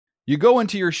You go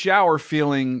into your shower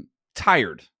feeling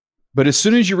tired, but as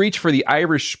soon as you reach for the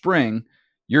Irish Spring,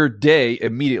 your day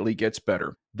immediately gets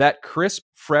better. That crisp,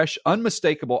 fresh,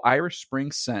 unmistakable Irish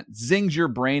Spring scent zings your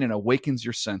brain and awakens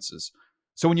your senses.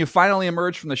 So when you finally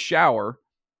emerge from the shower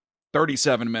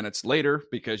 37 minutes later,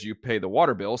 because you pay the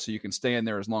water bill so you can stay in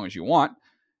there as long as you want,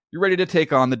 you're ready to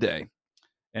take on the day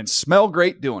and smell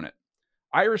great doing it.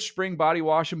 Irish Spring Body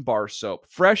Wash and Bar Soap.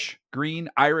 Fresh, green,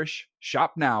 Irish.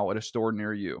 Shop now at a store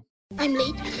near you. I'm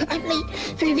late for a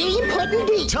very important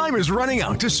date. Time is running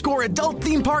out to score adult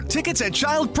theme park tickets at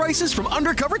child prices from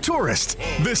Undercover Tourist.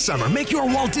 This summer, make your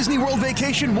Walt Disney World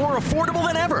vacation more affordable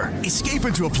than ever. Escape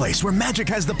into a place where magic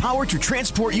has the power to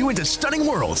transport you into stunning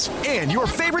worlds and your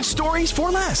favorite stories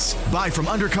for less. Buy from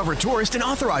Undercover Tourist, an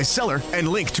authorized seller, and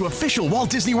link to official Walt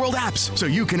Disney World apps so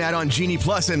you can add on Genie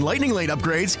Plus and Lightning Lane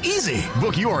upgrades easy.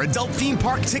 Book your adult theme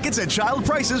park tickets at child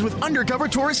prices with Undercover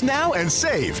Tourist now and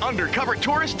save.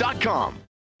 UndercoverTourist.com.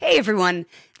 Hey everyone,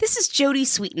 this is Jodie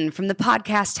Sweetin from the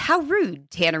podcast How Rude,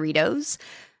 Tanneritos.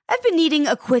 I've been needing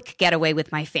a quick getaway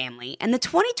with my family, and the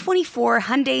 2024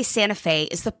 Hyundai Santa Fe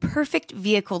is the perfect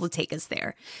vehicle to take us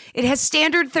there. It has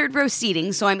standard third-row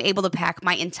seating, so I'm able to pack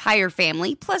my entire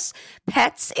family, plus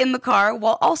pets, in the car,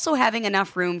 while also having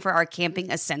enough room for our camping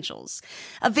essentials.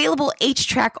 Available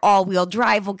H-Track all-wheel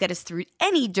drive will get us through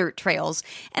any dirt trails,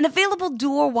 and available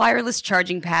dual wireless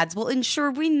charging pads will ensure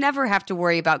we never have to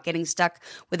worry about getting stuck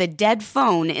with a dead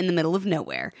phone in the middle of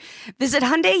nowhere. Visit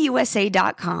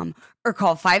HyundaiUSA.com or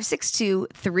call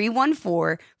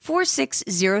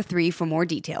 562-314-4603 for more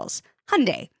details.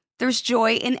 Hyundai, there's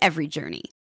joy in every journey.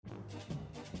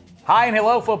 Hi and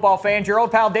hello, football fans. Your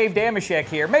old pal Dave Damashek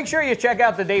here. Make sure you check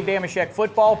out the Dave Damashek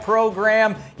football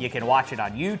program. You can watch it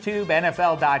on YouTube,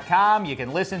 NFL.com. You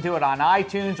can listen to it on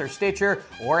iTunes or Stitcher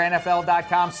or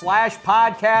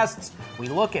NFL.com/podcasts. We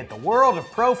look at the world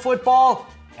of pro football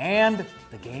and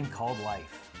the game called life.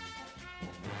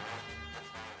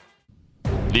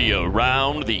 The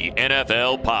Around the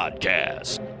NFL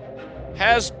podcast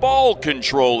has ball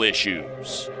control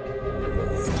issues.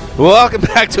 Welcome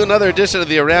back to another edition of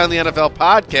the Around the NFL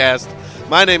podcast.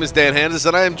 My name is Dan Hansis,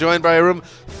 and I am joined by a room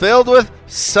filled with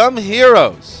some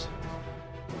heroes.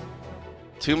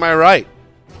 To my right,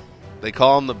 they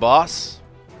call him the boss.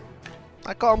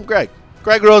 I call him Greg.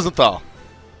 Greg Rosenthal.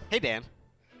 Hey, Dan.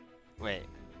 Wait.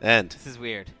 And this is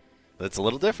weird. It's a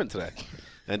little different today.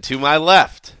 And to my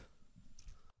left,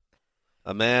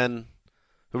 a man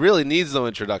who really needs no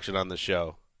introduction on the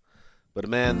show, but a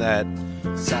man that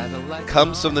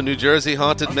comes from the New Jersey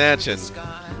Haunted Mansion,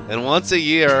 and once a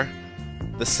year,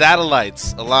 the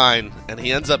satellites align, and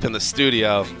he ends up in the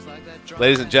studio.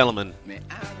 Ladies and gentlemen,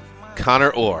 Connor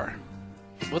Orr.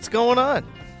 What's going on?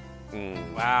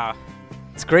 Wow.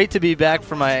 It's great to be back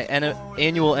for my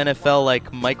annual NFL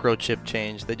microchip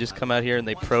change. They just come out here and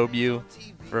they probe you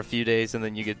for a few days, and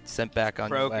then you get sent back on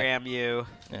your way. Program you,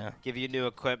 give you new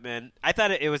equipment. I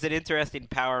thought it was an interesting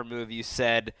power move. You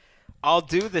said, I'll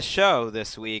do the show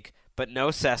this week, but no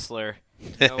Sessler,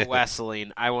 no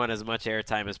Wesseling. I want as much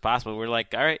airtime as possible. We're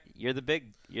like, all right, you're the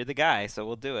guy, so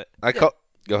we'll do it.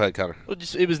 Go ahead, Connor. Well,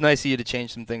 it was nice of you to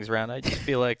change some things around. I just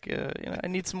feel like I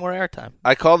need some more airtime.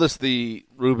 I call this the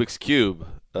Rubik's Cube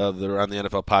of the Around the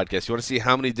NFL podcast. You want to see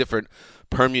how many different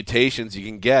permutations you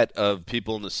can get of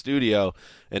people in the studio,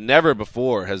 and never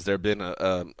before has there been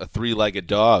a three-legged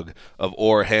dog of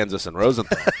Orr, Hansis, and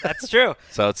Rosenthal. That's true.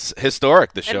 So it's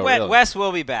historic, the show. And really. Wes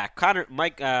will be back.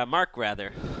 Mark,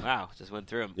 rather. Wow, just went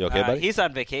through him. You okay, buddy? He's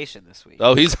on vacation this week.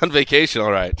 Oh, he's on vacation,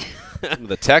 all right.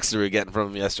 The text we were getting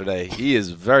from him yesterday, he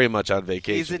is very much on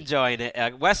vacation. He's enjoying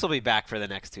it. Wes will be back for the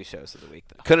next two shows of the week,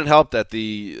 though. Couldn't help that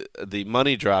the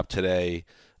money drop today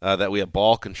that we have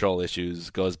ball control issues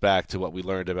goes back to what we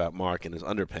learned about Mark and his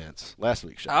underpants last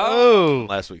week's show. Oh.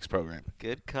 Last week's program.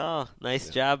 Good call. Nice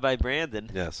job by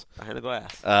Brandon. Yes. Behind the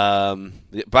glass.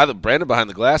 Brandon behind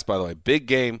the glass, by the way. Big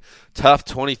game, tough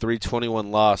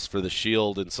 23-21 loss for the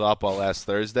Shield in softball last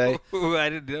Thursday. Ooh, I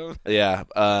didn't know. Yeah.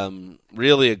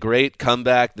 Really a great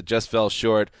comeback that just fell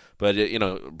short. But,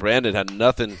 Brandon had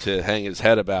nothing to hang his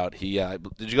head about. He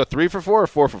did you go 3 for 4 or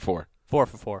 4 for 4? 4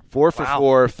 for 4. 4 for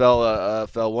 4,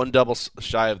 fell one double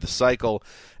shy of the cycle,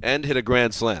 and hit a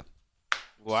grand slam.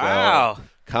 Wow. So,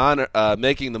 Connor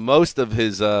making the most of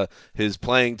his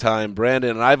playing time. Brandon,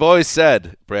 and I've always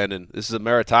said, Brandon, this is a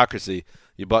meritocracy.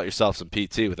 You bought yourself some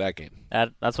PT with that game.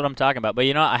 That's what I'm talking about.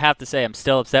 But, I have to say I'm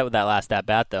still upset with that last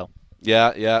at-bat, though.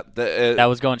 Yeah. That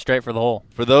was going straight for the hole.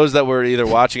 For those that were either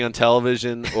watching on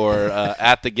television or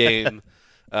at the game,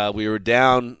 we were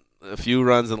down a few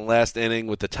runs in the last inning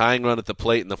with the tying run at the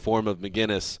plate in the form of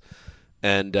McGinnis.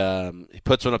 and he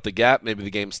puts one up the gap. Maybe the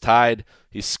game's tied.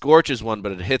 He scorches one,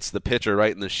 but it hits the pitcher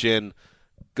right in the shin.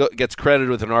 Gets credited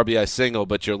with an RBI single,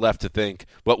 but you're left to think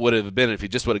what would it have been if he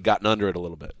just would have gotten under it a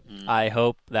little bit. I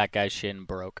hope that guy's shin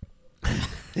broke.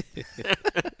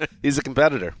 He's a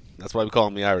competitor. That's why we call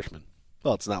him the Irishman.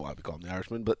 Well, it's not why we call him the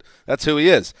Irishman, but that's who he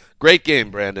is. Great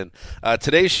game, Brandon.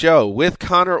 Today's show with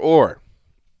Connor Orr.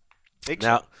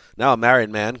 Now a married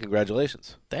man.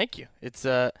 Congratulations. Thank you.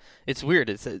 It's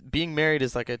weird. Being married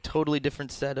is like a totally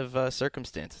different set of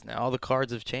circumstances now. All the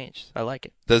cards have changed. I like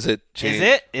it. Does it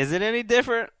change? Is it any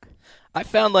different? I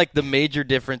found like the major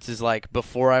difference is like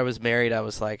before I was married, I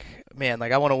was like, man,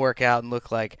 like I want to work out and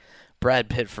look like Brad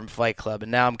Pitt from Fight Club,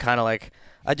 and now I'm kind of like,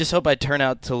 I just hope I turn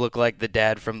out to look like the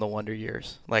dad from The Wonder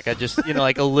Years. Like I just,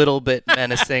 like a little bit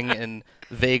menacing and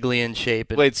vaguely in shape.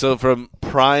 And Wait, so from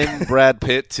prime Brad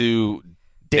Pitt to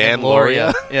Dan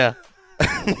Lauria? Yeah.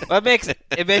 Well,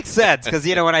 it makes sense because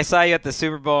when I saw you at the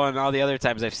Super Bowl and all the other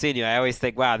times I've seen you, I always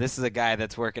think, wow, this is a guy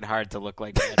that's working hard to look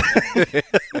like Brad Pitt.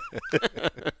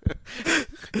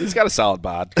 He's got a solid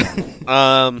bod.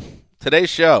 Today's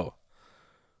show,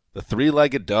 the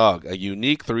three-legged dog, a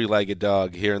unique three-legged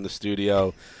dog here in the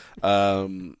studio.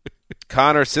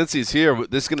 Connor, since he's here,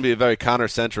 this is going to be a very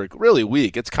Connor-centric, really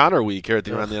week. It's Connor week here at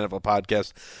the Around the NFL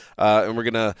podcast, and we're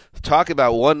going to talk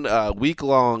about one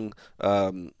week-long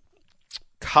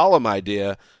column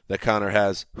idea that Connor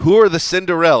has. Who are the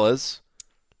Cinderellas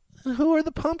and who are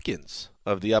the pumpkins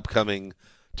of the upcoming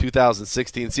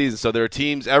 2016 season? So there are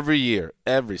teams every year,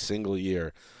 every single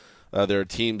year. There are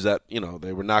teams that,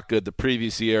 they were not good the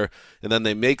previous year, and then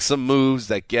they make some moves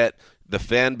that get the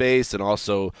fan base and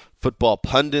also football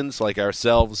pundits like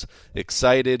ourselves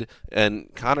excited.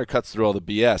 And Connor cuts through all the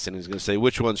BS, and he's going to say,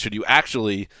 which ones should you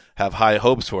actually have high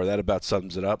hopes for? That about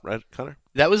sums it up, right, Connor?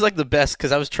 That was like the best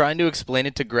because I was trying to explain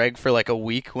it to Greg for like a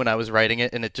week when I was writing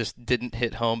it, and it just didn't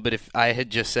hit home. But if I had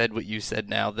just said what you said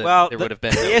now, then there would have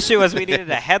been. The issue was we needed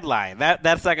a headline.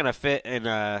 That's not going to fit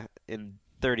in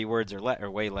 30 words or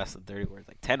way less than 30 words,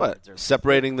 like 10 words. Or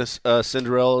separating the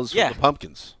Cinderellas from the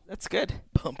pumpkins. That's good.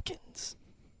 Pumpkins.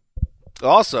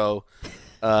 Also,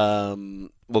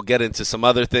 we'll get into some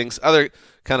other things, other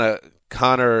kind of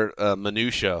Connor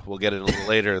minutia. We'll get in a little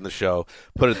later in the show.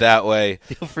 Put it that way.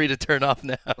 Feel free to turn off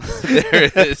now. There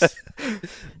it is.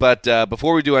 But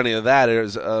before we do any of that,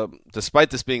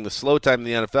 despite this being the slow time in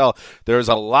the NFL, there's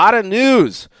a lot of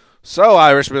news. So,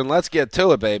 Irishman, let's get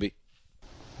to it, baby.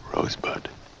 Rosebud.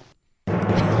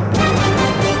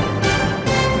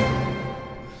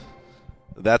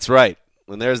 That's right.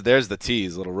 And there's the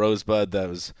tease, little Rosebud. That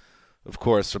was, of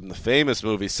course, from the famous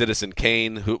movie Citizen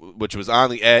Kane, which was on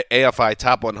the AFI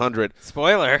Top 100.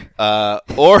 Spoiler.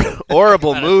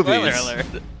 Horrible movies. Spoiler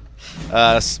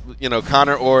alert.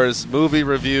 Connor Orr's movie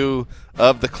review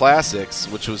of the classics,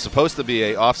 which was supposed to be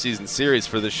a off-season series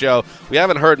for the show. We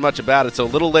haven't heard much about it, so a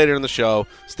little later in the show,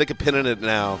 stick a pin in it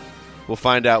now. We'll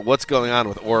find out what's going on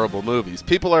with horrible movies.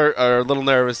 People are a little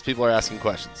nervous. People are asking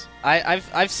questions.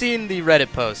 I've seen the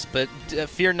Reddit posts, but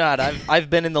fear not. I've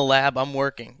been in the lab. I'm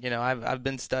working. I've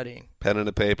been studying. Pen and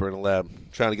a paper in a lab,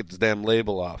 trying to get this damn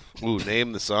label off. Ooh,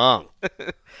 name the song.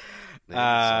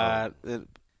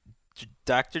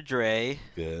 Dr. Dre.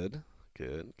 Good.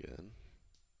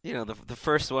 The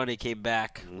first one he came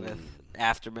back with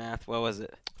Aftermath. What was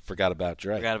it? Forgot about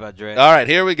Dre. All right,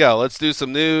 here we go. Let's do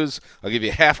some news. I'll give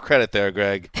you half credit there,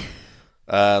 Greg.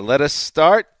 Let us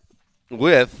start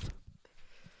with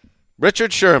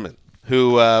Richard Sherman,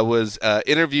 who was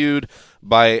interviewed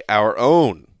by our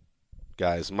own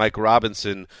guys, Mike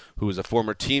Robinson, who was a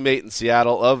former teammate in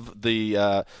Seattle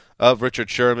of Richard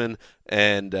Sherman,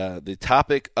 and the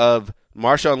topic of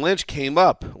Marshawn Lynch came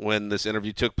up when this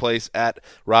interview took place at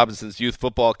Robinson's youth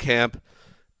football camp.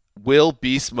 Will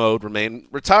Beast Mode remain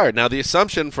retired? Now, the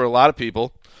assumption for a lot of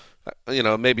people,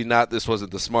 maybe not, this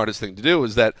wasn't the smartest thing to do,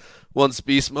 is that once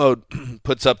Beast Mode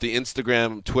puts up the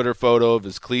Instagram, Twitter photo of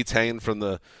his cleats hanging from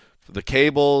the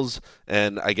cables,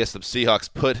 and I guess the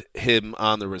Seahawks put him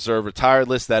on the reserve retired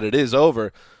list, that it is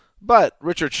over. But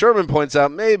Richard Sherman points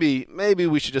out maybe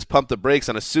we should just pump the brakes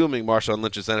on assuming Marshawn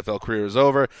Lynch's NFL career is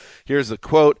over. Here's the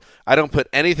quote: "I don't put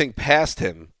anything past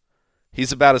him.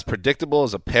 He's about as predictable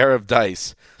as a pair of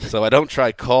dice, so I don't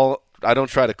try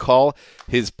to call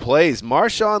his plays."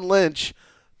 Marshawn Lynch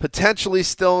potentially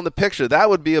still in the picture. That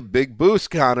would be a big boost,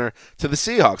 Connor, to the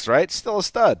Seahawks, right? Still a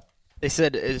stud. They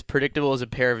said as predictable as a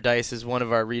pair of dice, as one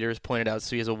of our readers pointed out,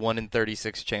 so he has a 1 in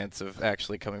 36 chance of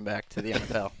actually coming back to the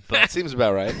NFL. That seems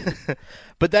about right.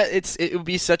 But it would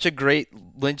be such a great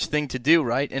Lynch thing to do,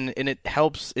 right? And it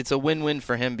helps. It's a win-win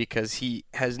for him because he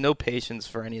has no patience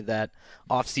for any of that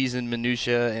off-season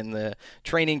minutia and the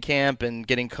training camp and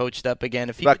getting coached up again.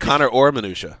 If he about Connor or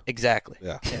minutia. Exactly.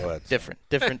 Yeah. Different,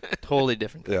 totally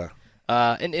different. Yeah.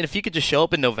 And if he could just show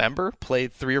up in November, play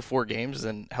 3 or 4 games,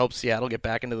 and help Seattle get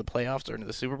back into the playoffs or into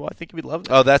the Super Bowl, I think he would love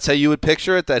that. Oh, that's how you would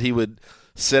picture it? That he would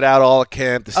sit out all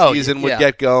camp, the season would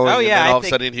get going, and then all of a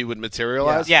sudden he would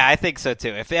materialize? Yeah, I think so too.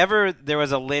 If ever there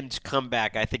was a Lynch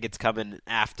comeback, I think it's coming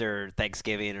after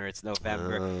Thanksgiving or it's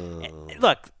November.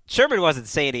 Look, Sherman wasn't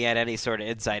saying he had any sort of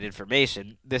inside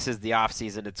information. This is the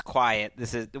offseason. It's quiet.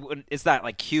 It's not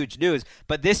like huge news.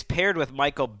 But this paired with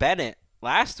Michael Bennett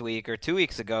last week or 2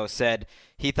 weeks ago said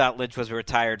he thought Lynch was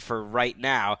retired for right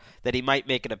now, that he might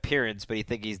make an appearance, but he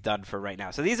think he's done for right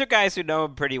now. So these are guys who know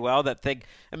him pretty well that think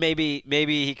maybe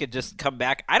he could just come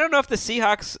back. I don't know if the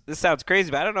Seahawks, this sounds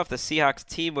crazy, but I don't know if the Seahawks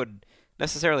team would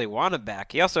necessarily want him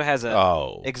back. He also has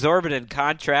a exorbitant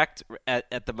contract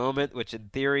at the moment, which in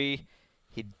theory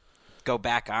he'd go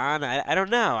back on. I don't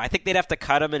know. I think they'd have to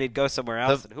cut him and he'd go somewhere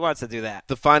else. Who wants to do that?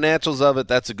 The financials of it,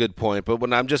 that's a good point. But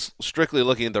when I'm just strictly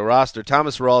looking at the roster,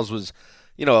 Thomas Rawls was,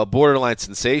 a borderline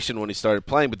sensation when he started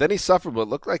playing. But then he suffered what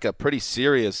looked like a pretty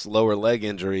serious lower leg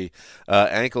injury,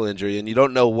 ankle injury. And you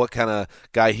don't know what kind of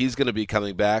guy he's going to be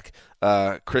coming back.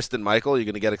 Kristen Michael, you're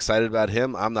going to get excited about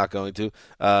him? I'm not going to.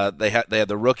 They had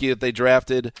the rookie that they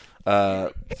drafted.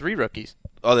 3 rookies.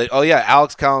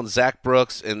 Alex Collins, Zach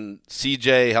Brooks, and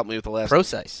CJ. Help me with the last.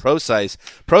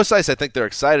 Procise. I think they're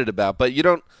excited about, but you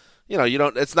don't.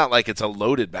 It's not like it's a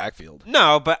loaded backfield.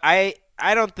 No, but I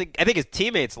don't think. I think his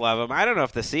teammates love him. I don't know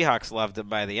if the Seahawks loved him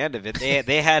by the end of it.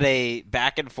 They had a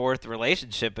back and forth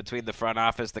relationship between the front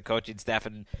office, the coaching staff,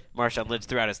 and Marshawn Lynch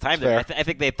throughout his time there. I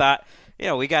think they thought,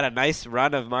 we got a nice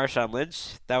run of Marshawn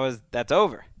Lynch. That's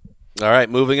over. All right,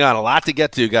 moving on. A lot to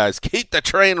get to, guys. Keep the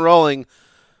train rolling.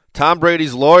 Tom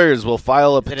Brady's lawyers will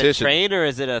file a petition. Is it a train or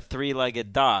is it a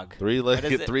 3-legged dog?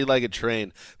 Three-legged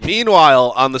train.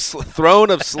 Meanwhile, on the throne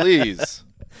of sleaze.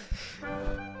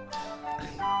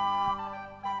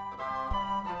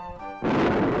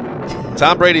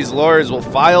 Tom Brady's lawyers will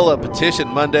file a petition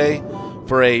Monday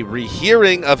for a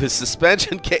rehearing of his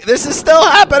suspension case. This is still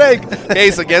happening.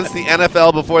 Case against the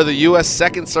NFL before the U.S.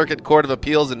 Second Circuit Court of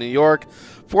Appeals in New York.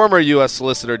 Former U.S.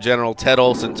 Solicitor General Ted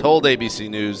Olson told ABC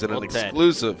News in an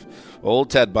exclusive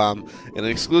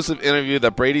interview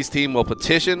that Brady's team will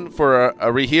petition for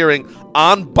a rehearing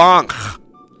en banc,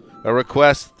 a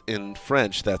request in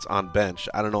French that's on bench.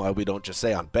 I don't know why we don't just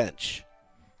say on bench.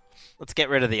 Let's get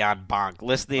rid of the en banc.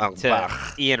 Listening to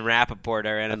Ian Rappaport,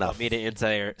 our NFL media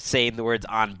insider, saying the words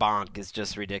en banc is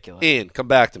just ridiculous. Ian, come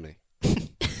back to me.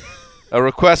 A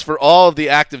request for all of the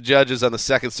active judges on the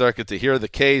Second Circuit to rehear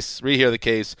the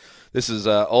case. This is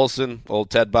Olson, old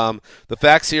Ted Baum. The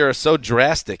facts here are so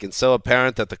drastic and so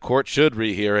apparent that the court should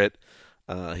rehear it,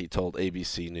 he told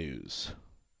ABC News.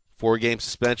 4-game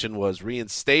suspension was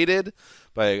reinstated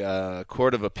by a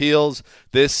court of appeals.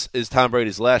 This is Tom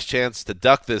Brady's last chance to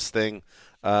duck this thing.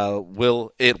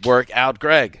 Will it work out,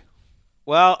 Greg?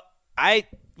 Well, I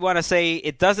want to say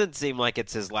it doesn't seem like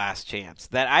it's his last chance.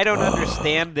 That I don't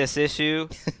understand this issue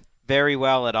very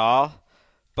well at all.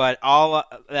 But all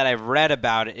that I've read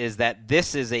about it is that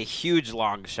this is a huge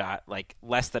long shot, like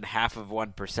less than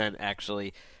 0.5%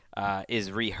 actually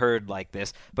is reheard like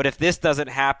this. But if this doesn't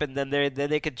happen, then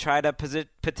they could try to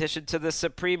petition to the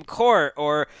Supreme Court,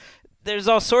 or there's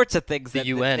all sorts of things that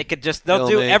UN. They could they'll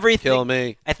do everything. Kill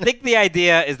me. I think the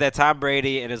idea is that Tom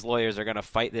Brady and his lawyers are going to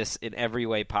fight this in every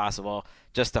way possible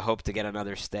just to hope to get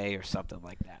another stay or something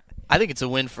like that. I think it's a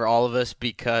win for all of us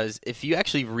because if you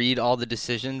actually read all the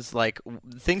decisions, like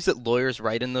things that lawyers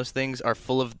write in those things are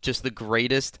full of just the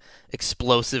greatest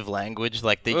explosive language.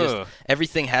 Like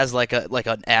everything has like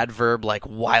an adverb, like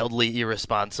wildly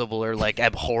irresponsible or like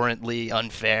abhorrently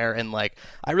unfair, and like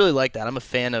I really like that. I'm a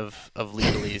fan of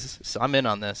legalese, so I'm in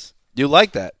on this. You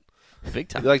like that? Big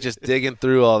time. You like just digging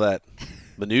through all that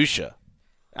minutia.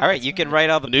 All right, you can write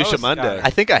all the Minutia posts, Monday. Scott. I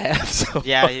think I have so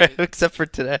far, except for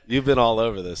today. You've been all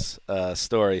over this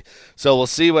story. So we'll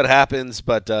see what happens,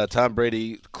 but Tom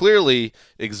Brady clearly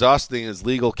exhausting his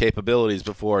legal capabilities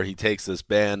before he takes this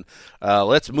ban.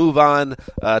 Let's move on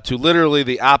to literally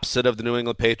the opposite of the New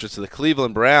England Patriots, to the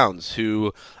Cleveland Browns,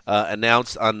 who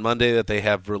announced on Monday that they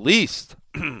have released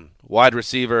wide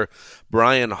receiver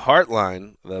Brian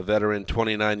Hartline, the veteran,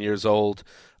 29 years old,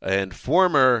 and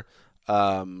former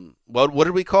what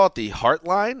did we call it? The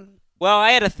Heartline? Well,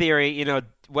 I had a theory.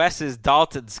 Wes's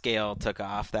Dalton scale took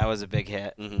off. That was a big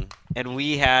hit. Mm-hmm. And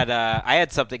we had I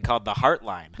had something called the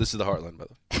Heartline. This is the Heartline, by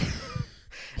the way.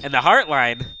 And the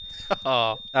Heartline.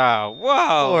 Oh,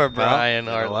 whoa. poor Brian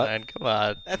you know what? Hartline. Come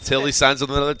on. Until he signs with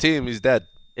another team, he's dead.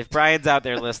 If Brian's out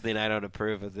there listening, I don't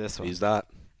approve of this one. He's not.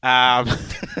 The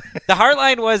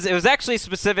Heartline was actually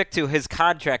specific to his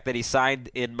contract that he signed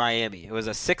in Miami. It was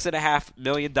a $6.5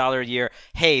 million a year.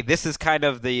 Hey, this is kind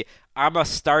of I'm a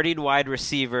starting wide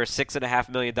receiver, $6.5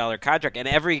 million contract, and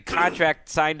every contract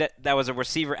signed that was a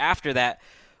receiver after that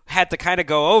had to kind of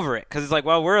go over it because it's like,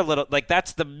 well, we're a little like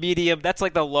that's the medium, that's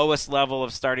like the lowest level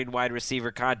of starting wide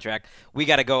receiver contract. We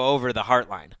got to go over the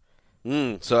Heartline.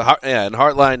 And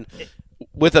Heartline.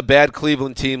 With a bad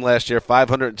Cleveland team last year,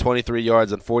 523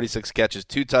 yards on 46 catches,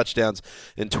 2 touchdowns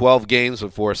in 12 games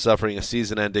before suffering a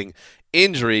season-ending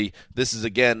injury. This is,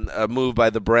 again, a move by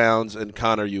the Browns, and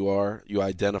Connor, you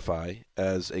identify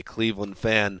as a Cleveland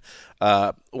fan.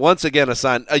 Once again,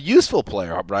 a useful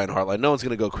player, Brian Hartline. No one's going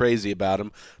to go crazy about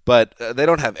him, but they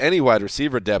don't have any wide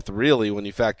receiver depth, really, when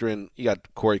you factor in you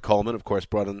got Corey Coleman, of course,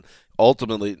 brought in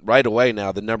ultimately right away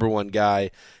now the number one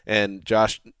guy, and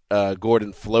Josh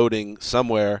Gordon floating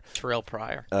somewhere. Terrell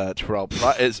Pryor.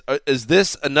 Is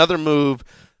this another move?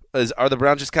 Are the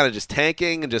Browns just kind of just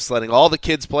tanking and just letting all the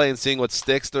kids play and seeing what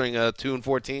sticks during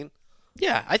 2-14?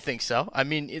 Yeah, I think so. I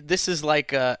mean, this is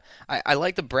like I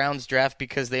like the Browns draft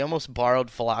because they almost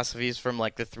borrowed philosophies from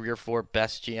like the 3 or 4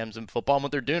 best GMs in football. And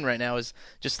what they're doing right now is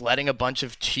just letting a bunch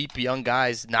of cheap young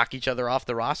guys knock each other off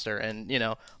the roster. And,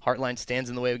 Heartline stands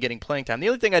in the way of getting playing time. The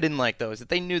only thing I didn't like, though, is that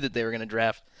they knew that they were going to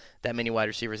draft that many wide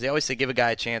receivers. They always say give a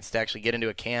guy a chance to actually get into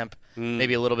a camp,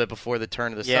 maybe a little bit before the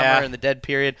turn of the summer and the dead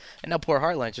period. And now poor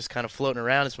Heartline's just kind of floating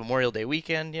around. It's Memorial Day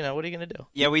weekend. What are you going to do?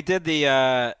 Yeah, we did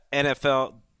the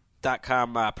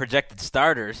NFL.com projected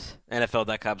starters,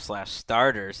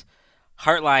 NFL.com/starters.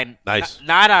 Heartline, nice.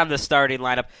 Not on the starting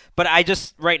lineup, but I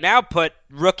just right now put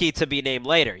rookie to be named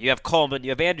later. You have Coleman, you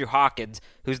have Andrew Hawkins,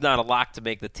 who's not a lock to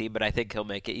make the team, but I think he'll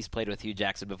make it. He's played with Hugh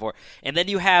Jackson before. And then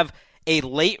you have a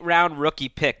late-round rookie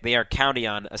pick they are counting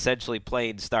on essentially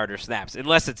playing starter snaps,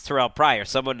 unless it's Terrell Pryor,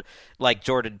 someone like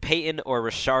Jordan Payton or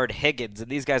Rashard Higgins, and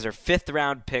these guys are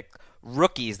fifth-round pick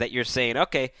rookies that you're saying,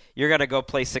 okay, you're going to go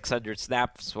play 600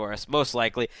 snaps for us, most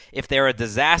likely. If they're a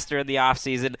disaster in the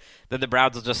offseason, then the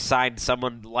Browns will just sign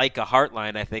someone like a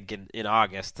Heartline, I think, in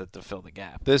August to fill the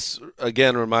gap. This,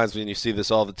 again, reminds me, and you see this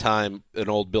all the time in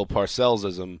old Bill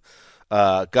Parcells-ism,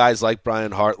 guys like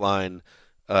Brian Heartline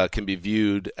can be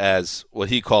viewed as what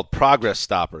he called progress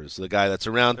stoppers. The guy that's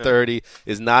around 30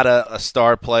 is not a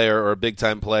star player or a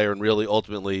big-time player, and really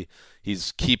ultimately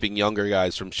he's keeping younger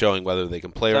guys from showing whether they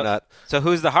can play or not. So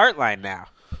who's the Heartline now?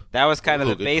 That was kind of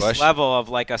the base level of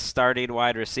like a starting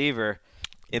wide receiver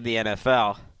in the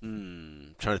NFL.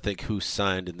 Trying to think who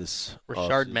signed in this.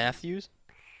 Rashard Matthews?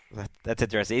 That's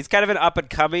interesting. He's kind of an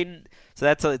up-and-coming,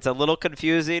 so it's a little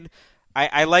confusing.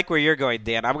 I like where you're going,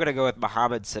 Dan. I'm going to go with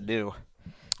Mohamed Sanu.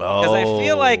 Oh, I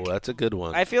feel like that's a good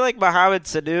one. I feel like Mohamed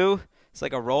Sanu is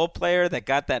like a role player that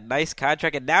got that nice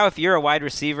contract, and now if you're a wide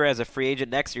receiver as a free agent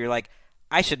next year, you're like,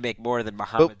 I should make more than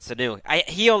Mohamed Sanu.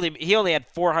 He only had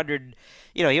 400.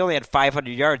 He only had 500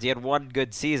 yards. He had one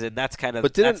good season. That's kind of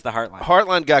that's the Heartline.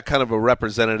 Heartline got kind of a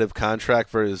representative contract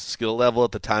for his skill level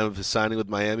at the time of his signing with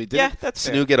Miami. Didn't that's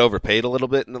Sanu fair. Get overpaid a little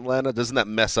bit in Atlanta? Doesn't that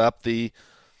mess up the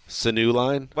Sanu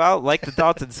line? Well, like the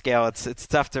Dalton scale, it's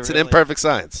tough to. It's an imperfect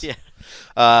science. Yeah.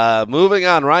 Moving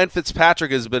on, Ryan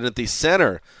Fitzpatrick has been at the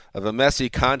center of a messy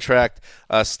contract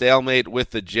stalemate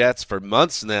with the Jets for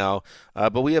months now,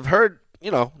 but we have heard,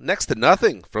 next to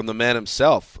nothing from the man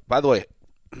himself. By the way,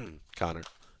 Connor,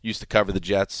 used to cover the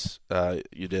Jets.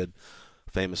 You did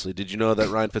famously. Did you know that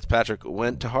Ryan Fitzpatrick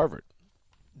went to Harvard?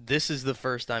 This is the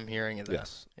first I'm hearing of this.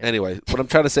 Yes. Yeah. Anyway, what I'm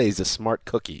trying to say, he's a smart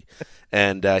cookie,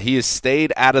 and he has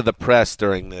stayed out of the press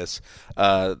during this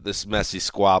messy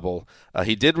squabble.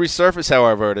 He did resurface,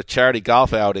 however, at a charity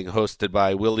golf outing hosted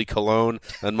by Willie Colon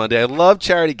on Monday. I love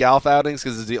charity golf outings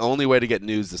because it's the only way to get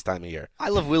news this time of year. I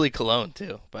love Willie Colon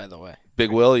too, by the way.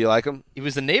 Big Will, you like him? He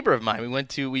was a neighbor of mine. We went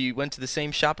to the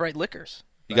same ShopRite Liquors.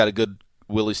 You got a good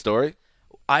Willie story?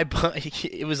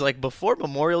 It was like before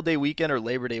Memorial Day weekend or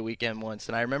Labor Day weekend once,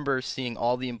 and I remember seeing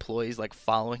all the employees like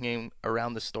following him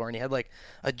around the store, and he had like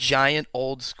a giant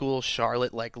old school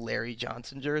Charlotte like Larry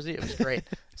Johnson jersey. It was great.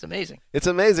 It's amazing. It's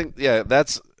amazing. Yeah,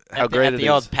 that's how great it is. At the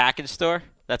old package store?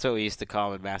 That's what we used to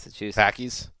call them in Massachusetts.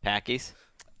 Packies? Packies.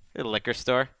 The liquor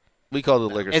store. We call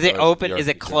it liquor Is stores. it open? in New Is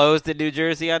York. it closed in New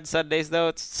Jersey on Sundays though?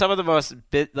 It's some of the most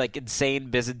insane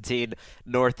Byzantine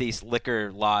Northeast liquor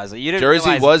laws. You didn't Jersey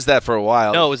realize was that for a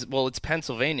while. No, it's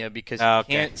Pennsylvania because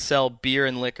you can't sell beer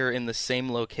and liquor in the same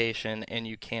location, and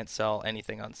you can't sell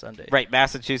anything on Sundays. Right,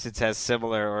 Massachusetts has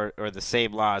similar or the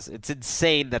same laws. It's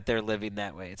insane that they're living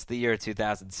that way. It's the year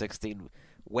 2016.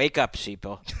 Wake up,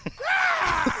 sheeple.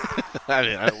 I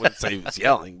mean, I wouldn't say he was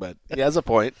yelling, but he has a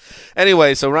point.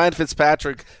 Anyway, so Ryan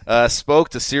Fitzpatrick spoke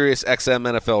to Sirius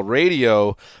XM NFL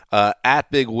Radio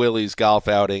at Big Willie's golf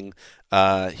outing.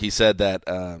 He said that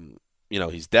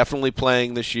he's definitely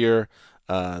playing this year.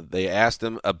 They asked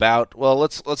him about,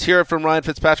 let's hear it from Ryan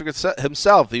Fitzpatrick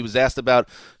himself. He was asked about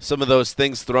some of those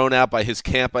things thrown out by his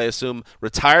camp, I assume,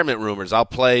 retirement rumors.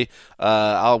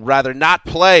 I'll rather not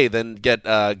play than get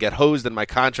hosed in my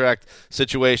contract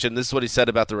situation. This is what he said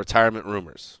about the retirement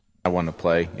rumors. I want to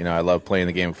play. I love playing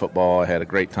the game of football. I had a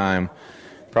great time.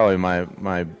 Probably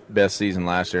my best season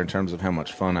last year in terms of how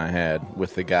much fun I had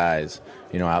with the guys,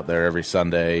 out there every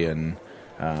Sunday. And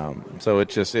so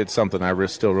it's something I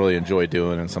still really enjoy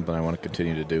doing and something I want to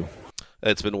continue to do.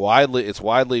 It's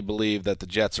widely believed that the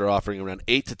Jets are offering around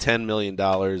 $8 to $10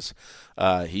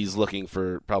 million. He's looking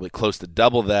for probably close to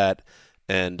double that.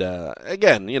 And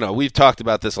again, we've talked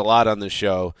about this a lot on this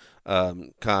show,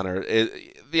 Connor.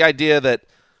 The idea that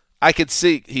I could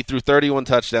see he threw 31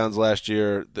 touchdowns last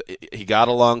year. He got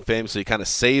a long fame, so he kind of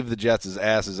saved the Jets'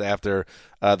 asses after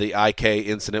the IK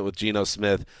incident with Geno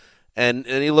Smith. And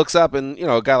he looks up, and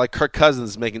a guy like Kirk Cousins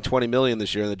is making $20 million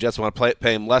this year, and the Jets want to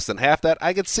pay him less than half that.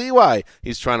 I could see why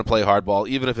he's trying to play hardball,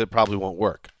 even if it probably won't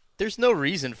work. There's no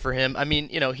reason for him. I mean,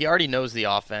 he already knows the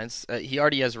offense. He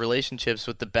already has relationships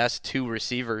with the best two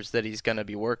receivers that he's going to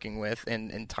be working with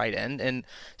in tight end. And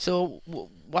so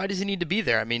why does he need to be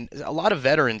there? I mean, a lot of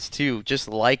veterans, too, just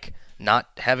like not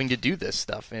having to do this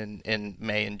stuff in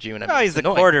May and June. I mean, he's the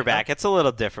quarterback. It's a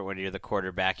little different when you're the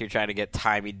quarterback. You're trying to get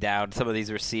timing down. Some of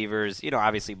these receivers,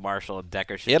 obviously Marshall and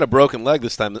Decker. He had a broken leg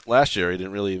last year. He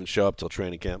didn't really even show up till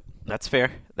training camp. That's fair.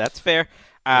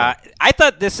 Yeah. I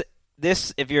thought this,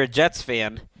 if you're a Jets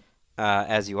fan,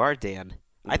 as you are, Dan,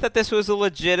 I thought this was a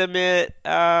legitimate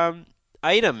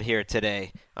item here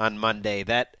today on Monday,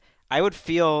 that I would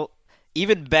feel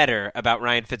even better about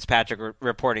Ryan Fitzpatrick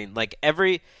reporting. Like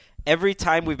every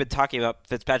time we've been talking about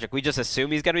Fitzpatrick, we just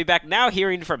assume he's going to be back. Now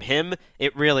hearing from him,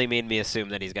 it really made me assume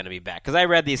that he's going to be back, because I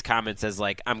read these comments as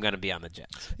like, I'm going to be on the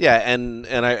Jets. Yeah, and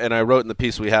I wrote in the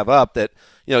piece we have up that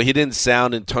he didn't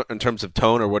sound in terms of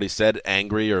tone or what he said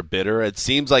angry or bitter. It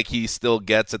seems like he still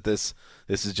gets at this.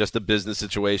 This is just a business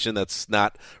situation that's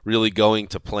not really going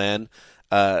to plan.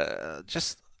 I've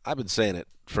been saying it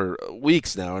for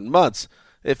weeks now and months.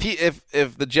 If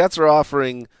the Jets are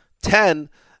offering 10.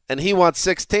 And he wants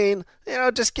 16,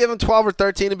 just give him 12 or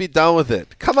 13 and be done with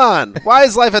it. Come on. Why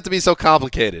does life have to be so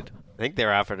complicated? I think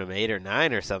they're offering him 8 or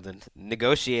 9 or something.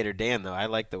 Negotiator Dan, though, I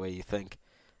like the way you think.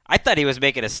 I thought he was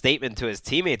making a statement to his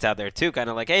teammates out there, too, kind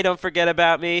of like, hey, don't forget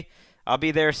about me. I'll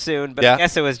be there soon. But yeah. I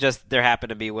guess it was just there happened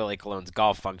to be Willie Cologne's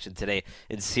golf function today,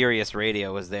 and Sirius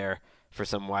Radio was there for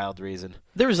some wild reason.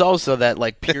 There was also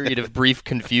that period of brief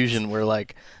confusion where I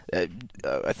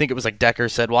think it was Decker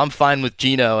said, well, I'm fine with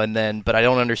Geno, but I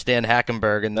don't understand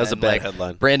Hackenberg. And that's a bad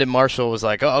headline. Brandon Marshall was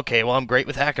like, oh, okay, well, I'm great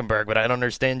with Hackenberg, but I don't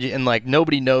understand you. And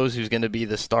nobody knows who's going to be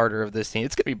the starter of this team.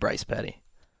 It's going to be Bryce Petty.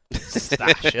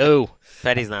 Stop show.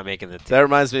 Petty's not making the team. That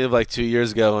reminds me of 2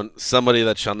 years ago when somebody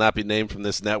that shall not be named from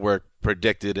this network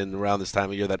predicted in around this time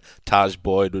of year that Taj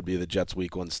Boyd would be the Jets'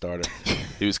 Week 1 starter.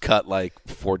 He was cut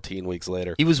 14 weeks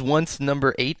later. He was once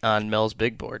number 8 on Mel's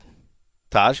big board.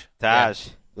 Taj? Yeah.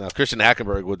 No, Christian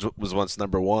Hackenberg was once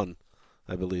number 1,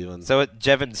 I believe. So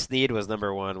Jevin Sneed was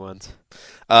number 1 once.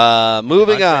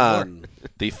 Moving on.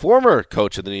 The former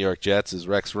coach of the New York Jets is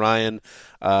Rex Ryan,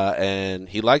 and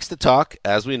he likes to talk,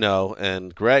 as we know,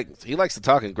 and he likes to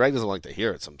talk, and Greg doesn't like to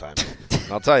hear it sometimes.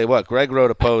 I'll tell you what, Greg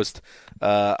wrote a post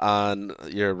on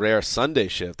your rare Sunday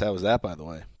shift. How was that, by the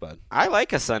way? But I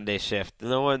like a Sunday shift.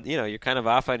 No one, you're kind of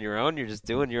off on your own. You're just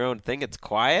doing your own thing. It's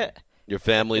quiet. Your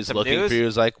family's looking for you.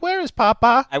 It's like, where is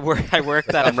Papa? I worked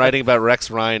on I'm writing about Rex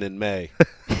Ryan in May.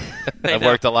 I've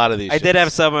worked a lot of these. I did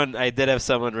have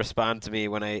someone respond to me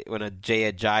when a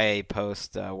Jay Ajayi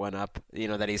post went up.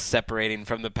 That he's separating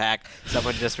from the pack.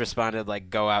 Someone just responded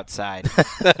go outside.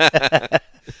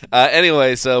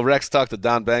 Anyway, so Rex talked to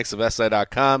Don Banks of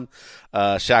SI.com.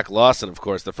 Shaq Lawson, of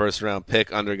course, the first-round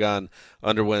pick,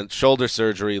 underwent shoulder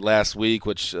surgery last week,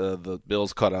 which the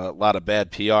Bills caught a lot of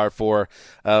bad PR for.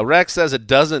 Rex says it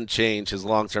doesn't change his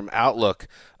long-term outlook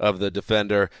of the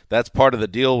defender. That's part of the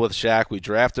deal with Shaq. We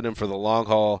drafted him for the long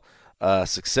haul.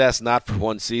 success, not for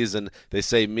one season. They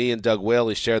say me and Doug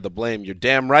Whaley share the blame. You're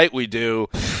damn right we do.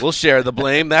 We'll share the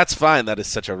blame. That's fine. That is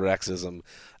such a Rexism.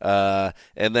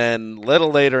 And then a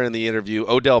little later in the interview,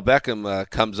 Odell Beckham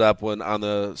comes up when on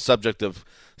the subject of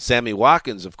Sammy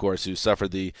Watkins, of course, who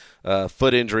suffered the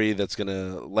foot injury that's going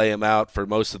to lay him out for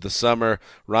most of the summer.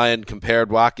 Ryan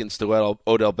compared Watkins to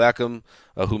Odell Beckham,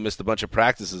 who missed a bunch of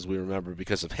practices, we remember,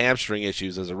 because of hamstring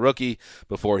issues as a rookie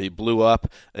before he blew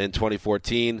up in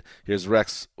 2014. Here's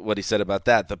Rex, what he said about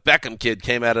that. The Beckham kid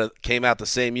came out the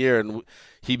same year, and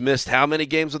he missed how many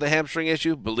games with a hamstring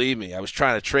issue? Believe me, I was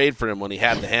trying to trade for him when he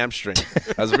had the hamstring.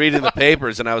 I was reading the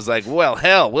papers, and I was like, well,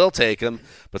 hell, we'll take him.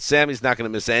 But Sammy's not going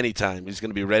to miss any time. He's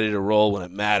going to be ready to roll when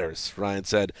it matters, Ryan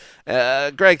said.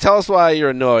 Greg, tell us why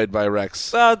you're annoyed by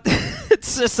Rex. Well,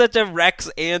 it's just such a Rex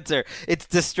answer. It's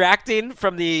distracting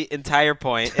from the entire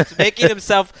point. It's making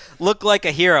himself look like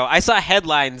a hero. I saw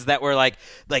headlines that were like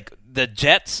the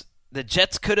Jets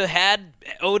could have had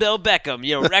Odell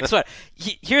Beckham. Rex what?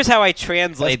 Here's how I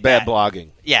translate That's bad blogging.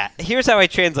 Yeah, here's how I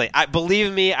translate.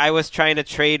 Believe me, I was trying to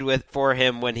trade for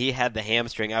him when he had the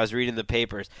hamstring. I was reading the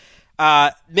papers.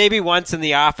 Maybe once in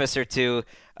the office or two,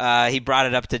 he brought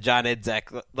it up to John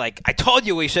Idzik. Like, I told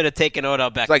you we should have taken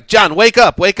Odell Beckham. It's like, John, wake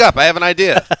up. I have an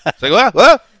idea. It's like,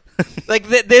 what? Like,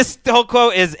 this whole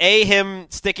quote is, him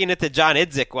sticking it to John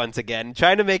Idzik once again,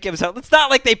 trying to make himself – it's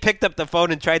not like they picked up the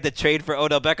phone and tried to trade for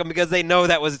Odell Beckham because they know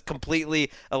that was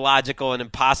completely illogical and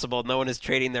impossible. No one is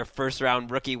trading their first-round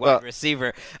rookie wide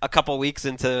receiver a couple weeks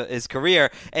into his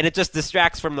career. And it just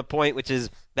distracts from the point, which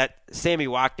is that Sammy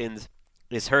Watkins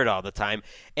is hurt all the time,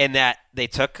 and that they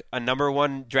took a number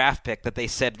 1 draft pick that they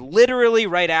said literally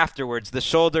right afterwards, the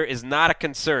shoulder is not a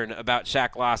concern about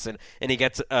Shaq Lawson, and he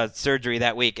gets surgery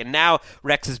that week. And now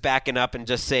Rex is backing up and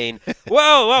just saying,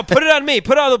 whoa, put it on me.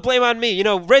 Put all the blame on me.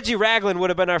 Reggie Ragland would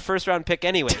have been our first-round pick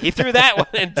anyway. He threw that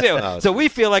one in, too. So we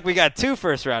feel like we got 2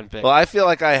 first-round picks. Well, I feel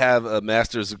like I have a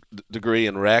master's degree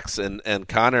in Rex, and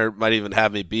Connor might even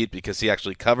have me beat because he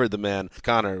actually covered the man.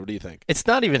 Connor, what do you think? It's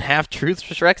not even half truths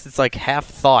for Rex. It's like half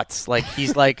thoughts. Like,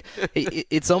 he's like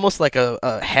it's almost like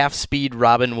a half-speed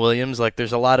Robin Williams. Like,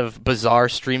 there's a lot of bizarre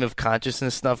stream of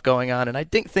consciousness stuff going on, and I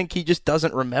think he just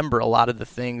doesn't remember a lot of the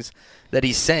things that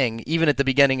he's saying, even at the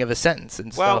beginning of a sentence.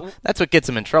 And so that's what gets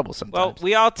him in trouble sometimes. Well,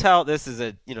 we all tell, this is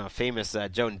a famous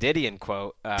Joan Didion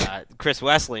quote. Chris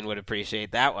Wesseling would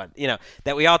appreciate that one.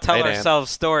 That we all tell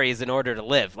ourselves stories in order to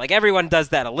live. Like, everyone does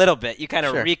that a little bit. You kind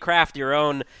of recraft your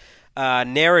own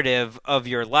narrative of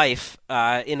your life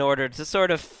in order to sort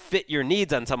of fit your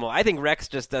needs on some level. I think Rex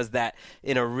just does that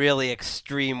in a really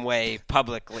extreme way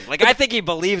publicly. Like, I think he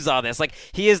believes all this. Like,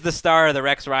 he is the star of the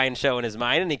Rex Ryan show in his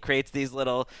mind, and he creates these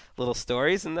little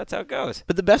stories, and that's how it goes.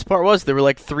 But the best part was there were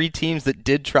like 3 teams that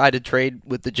did try to trade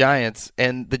with the Giants,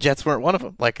 and the Jets weren't one of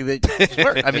them. Like, they just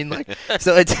weren't. I mean, like,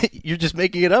 so you're just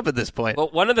making it up at this point. Well,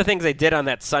 one of the things they did on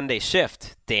that Sunday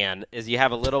shift, Dan, is you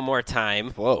have a little more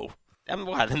time. Whoa. I'm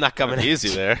not coming easy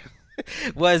there.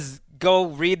 Was go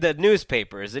read the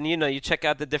newspapers and you check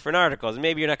out the different articles.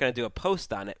 Maybe you're not going to do a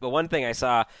post on it, but one thing I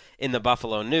saw in the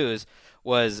Buffalo News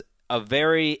was a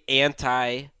very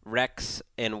anti-Rex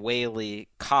and Whaley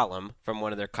column from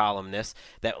one of their columnists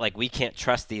that, like, we can't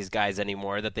trust these guys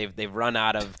anymore, that they've run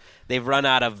out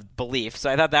of belief. So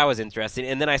I thought that was interesting.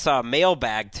 And then I saw a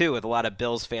mailbag too with a lot of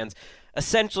Bills fans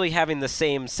essentially having the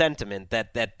same sentiment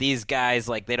that these guys,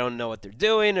 like, they don't know what they're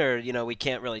doing, or we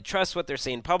can't really trust what they're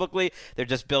saying publicly. They're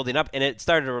just building up. And it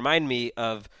started to remind me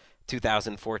of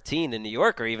 2014 in New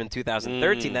York, or even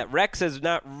 2013, that Rex has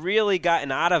not really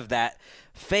gotten out of that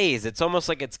phase. It's almost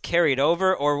like it's carried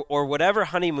over, or whatever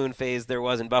honeymoon phase there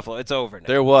was in Buffalo. It's over now.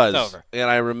 There was. It's over. And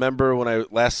I remember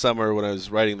last summer when I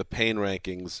was writing the Pain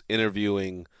Rankings,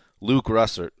 interviewing Luke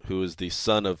Russert, who is the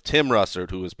son of Tim Russert,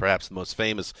 who was perhaps the most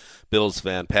famous Bills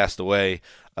fan, passed away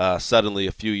suddenly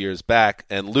a few years back.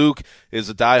 And Luke is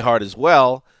a diehard as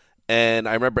well. And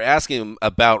I remember asking him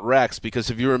about Rex because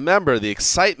if you remember the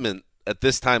excitement at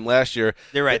this time last year,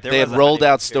 you're right, they had rolled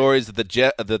out stories that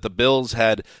the Bills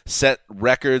had set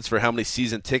records for how many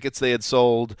season tickets they had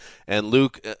sold. And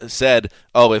Luke said,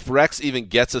 if Rex even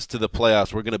gets us to the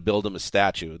playoffs, we're going to build him a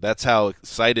statue. That's how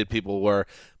excited people were.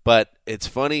 But it's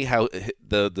funny how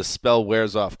the spell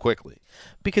wears off quickly.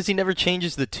 Because he never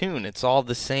changes the tune. It's all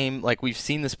the same. Like, we've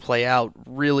seen this play out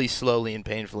really slowly and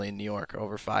painfully in New York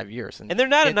over 5 years. And they're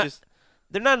not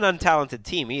they're not an untalented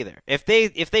team either. If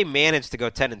they manage to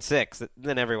go 10-6,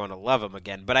 then everyone will love him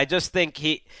again. But I just think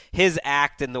his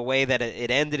act and the way that it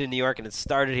ended in New York and it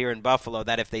started here in Buffalo,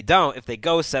 that if they go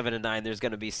 7-9, there's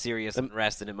going to be serious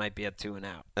unrest and it might be a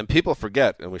 2-and-out. And people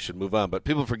forget, and we should move on, but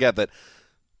people forget that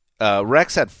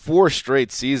Rex had 4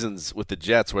 straight seasons with the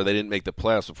Jets where they didn't make the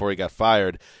playoffs before he got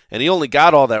fired, and he only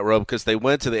got all that rope because they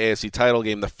went to the AFC title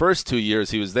game the first 2 years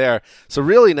he was there. So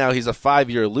really now he's a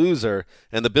 5-year loser,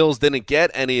 and the Bills didn't get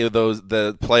any of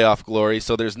the playoff glory,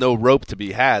 so there's no rope to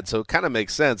be had. So it kind of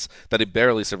makes sense that he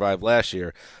barely survived last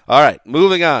year. All right,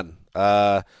 moving on.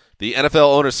 The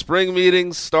NFL owner spring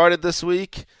meetings started this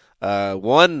week.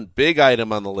 One big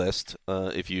item on the list,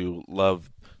 if you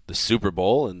love the Super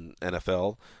Bowl and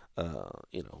NFL,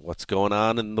 what's going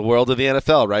on in the world of the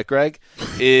NFL, right, Greg?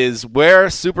 Is where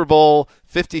Super Bowl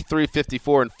 53,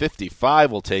 54, and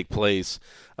 55 will take place.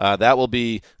 That will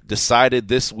be decided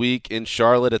this week in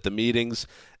Charlotte at the meetings.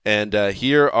 And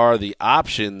here are the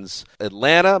options: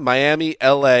 Atlanta, Miami,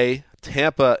 L.A.,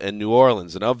 Tampa, and New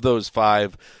Orleans. And of those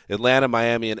 5, Atlanta,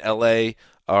 Miami, and L.A.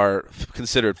 are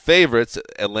considered favorites.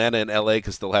 Atlanta and LA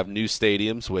because they'll have new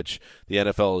stadiums, which the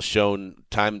NFL has shown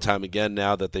time and time again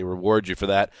now that they reward you for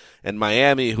that. And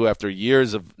Miami, who after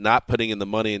years of not putting in the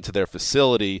money into their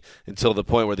facility until the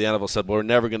point where the NFL said, well, we're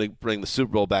never going to bring the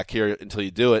Super Bowl back here until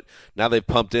you do it. Now they've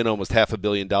pumped in almost $500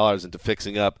 million into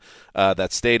fixing up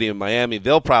that stadium in Miami.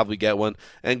 They'll probably get one.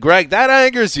 And Greg, that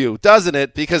angers you, doesn't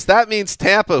it? Because that means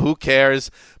Tampa, who cares?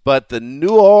 But the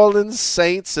New Orleans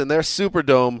Saints and their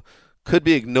Superdome could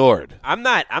be ignored. I'm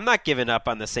not giving up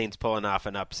on the Saints pulling off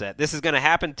an upset. This is going to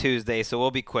happen Tuesday, so we'll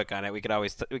be quick on it. We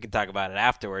can talk about it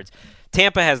afterwards.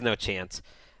 Tampa has no chance.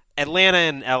 Atlanta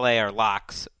and LA are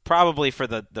locks, probably for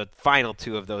the final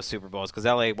 2 of those Super Bowls, because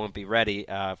LA won't be ready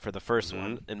for the first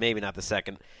one, and maybe not the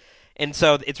second. And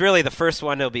so it's really the first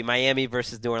one. It'll be Miami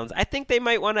versus New Orleans. I think they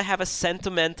might want to have a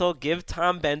sentimental, give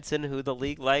Tom Benson, who the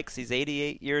league likes. He's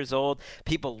 88 years old.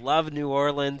 People love New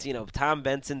Orleans. Tom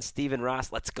Benson, Stephen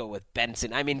Ross. Let's go with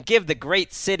Benson. I mean, give the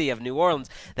great city of New Orleans.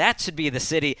 That should be the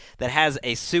city that has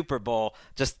a Super Bowl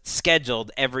just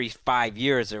scheduled every 5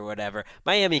 years or whatever.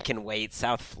 Miami can wait.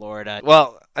 South Florida.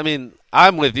 Well, I mean,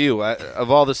 I'm with you.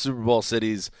 Of all the Super Bowl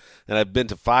cities, and I've been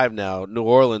to 5 now, New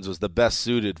Orleans was the best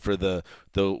suited for the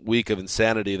week of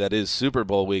insanity that is Super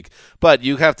Bowl week. But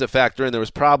you have to factor in there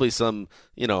was probably some,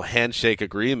 handshake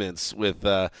agreements with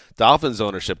Dolphins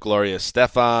ownership, Gloria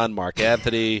Estefan, Mark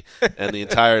Anthony, and the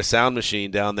entire sound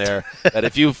machine down there, that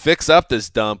if you fix up this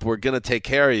dump, we're going to take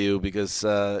care of you because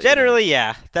generally,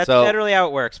 yeah. That's generally how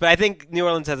it works. But I think New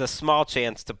Orleans has a small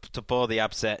chance to pull the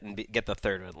upset and get the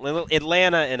third one.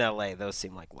 Atlanta and L.A., those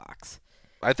seem like locks.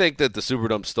 I think that the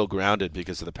Superdome's still grounded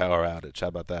because of the power outage. How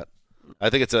about that?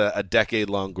 I think it's a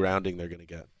decade-long grounding they're going to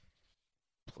get.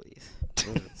 Please.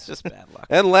 It's just bad luck.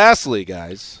 And lastly,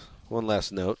 guys, one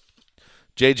last note.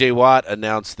 J.J. Watt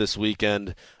announced this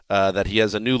weekend that he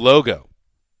has a new logo.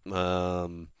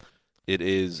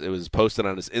 It was posted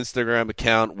on his Instagram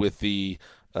account with the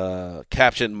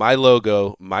caption, "My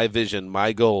logo, my vision,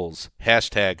 my goals,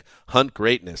 #Hunt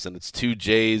Greatness," and it's 2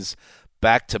 J's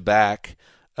back to back.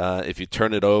 If you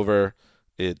turn it over,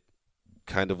 it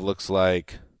kind of looks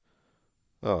like,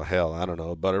 oh hell, I don't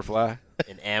know, a butterfly.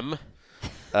 An M.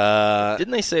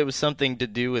 Didn't they say it was something to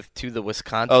do with to the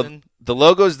Wisconsin? Oh, the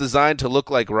logo is designed to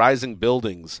look like rising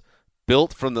buildings,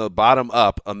 built from the bottom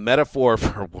up, a metaphor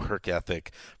for work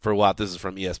ethic for Watt. This is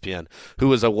from ESPN, who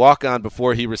was a walk-on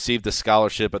before he received a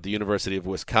scholarship at the University of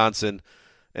Wisconsin.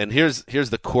 And here's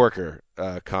the corker,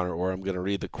 Connor, or I'm going to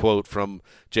read the quote from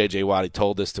J.J. Watt. He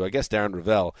told this to, I guess, Darren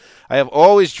Ravel. "I have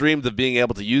always dreamed of being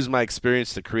able to use my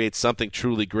experience to create something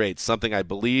truly great, something I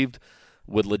believed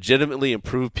would legitimately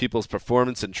improve people's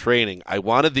performance and training. I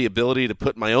wanted the ability to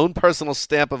put my own personal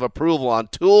stamp of approval on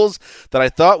tools that I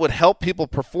thought would help people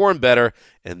perform better,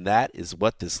 and that is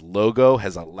what this logo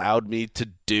has allowed me to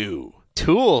do."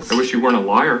 Tools. I wish you weren't a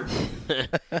liar.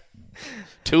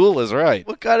 Tool is right.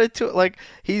 What kind of tool? Like,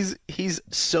 he's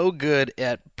so good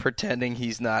at pretending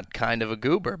he's not kind of a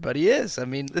goober, but he is. I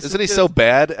mean, isn't he so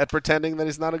bad at pretending that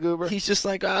he's not a goober? He's just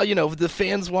like, the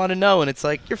fans want to know, and it's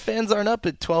like, your fans aren't up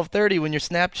at 12:30 when you're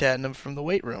Snapchatting them from the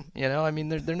weight room. I mean,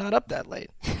 they're not up that late.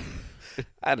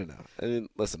 I don't know. I mean,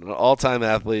 listen, an all-time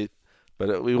athlete,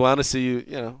 but we want to see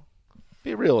you,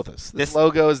 be real with us. This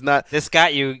logo is not. This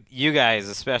got you guys,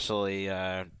 especially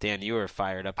Dan. You were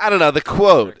fired up. I don't know, the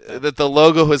quote that the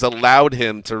logo has allowed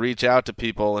him to reach out to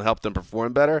people and help them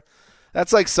perform better.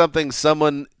 That's like something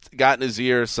someone got in his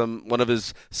ear, one of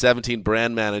his 17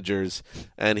 brand managers,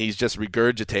 and he's just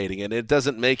regurgitating it. It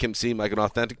doesn't make him seem like an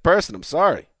authentic person. I'm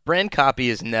sorry. Brand copy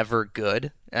is never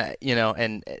good,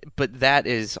 but that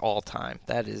is all time.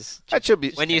 That should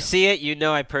be. When you see it, you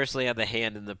know I personally have the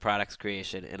hand in the product's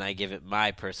creation, and I give it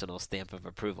my personal stamp of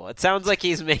approval. It sounds like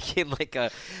he's making like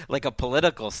a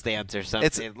political stance or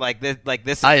something.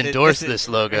 This. I endorse this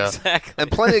logo. Exactly. And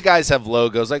plenty of guys have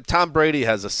logos. Like Tom Brady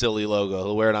has a silly logo.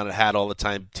 He'll wear it on a hat all the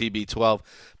time, TB12.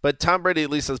 But Tom Brady at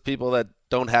least has people that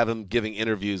don't have him giving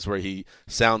interviews where he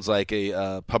sounds like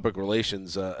a public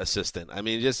relations assistant. I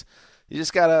mean, you just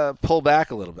got to pull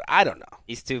back a little bit. I don't know.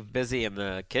 He's too busy in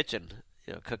the kitchen,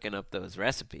 cooking up those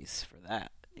recipes for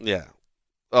that. Yeah.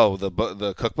 Oh,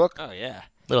 the cookbook? Oh, yeah.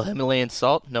 Little Himalayan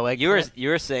salt, no egg. You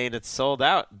were saying it's sold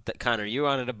out, Connor. You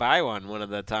wanted to buy one of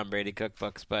the Tom Brady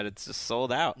cookbooks, but it's just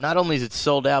sold out. Not only is it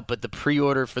sold out, but the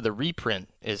pre-order for the reprint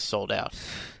is sold out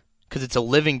because it's a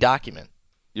living document.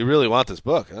 You really want this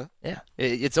book, huh? Yeah.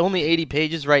 It's only 80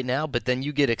 pages right now, but then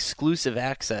you get exclusive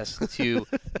access to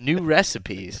new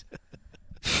recipes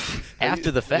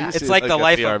after the fact. It's like the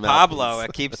life of Pablo.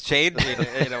 It keeps changing,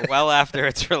 well after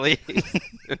it's released.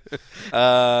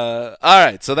 All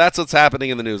right, so that's what's happening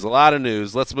in the news. A lot of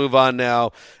news. Let's move on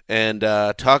now and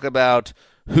talk about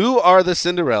who are the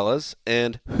Cinderellas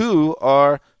and who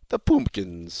are the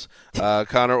Pumpkins.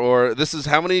 Connor, or this is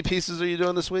how many pieces are you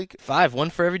doing this week? 5, one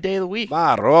for every day of the week.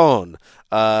 Marron.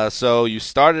 So you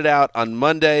started out on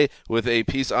Monday with a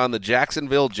piece on the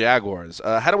Jacksonville Jaguars.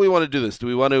 How do we want to do this? Do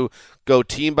we want to go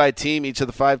team by team, each of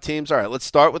the 5 teams? All right, let's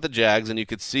start with the Jags, and you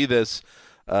could see this.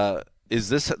 Is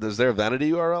there a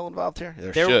vanity URL involved here?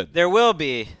 There will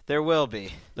be. There will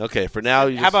be. Okay, for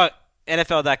now. How about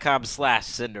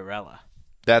NFL.com/Cinderella?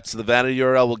 That's the vanity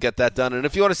URL. We'll get that done. And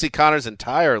if you want to see Connor's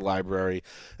entire library,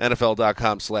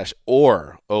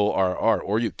 NFL.com/ORR.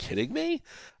 Are you kidding me?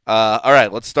 All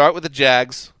right, let's start with the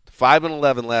Jags.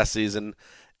 5-11 last season,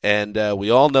 and we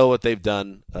all know what they've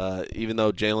done. Even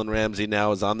though Jalen Ramsey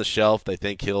now is on the shelf, they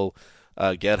think he'll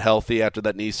get healthy after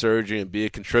that knee surgery and be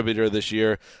a contributor this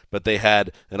year. But they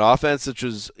had an offense which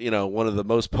was, one of the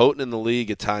most potent in the league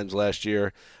at times last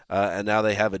year, and now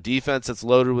they have a defense that's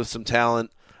loaded with some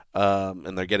talent.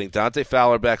 And they're getting Dante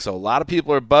Fowler back. So a lot of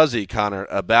people are buzzy, Connor,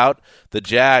 about the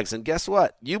Jags. And guess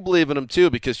what? You believe in them too,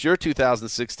 because your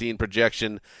 2016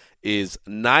 projection is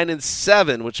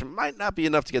 9-7, which might not be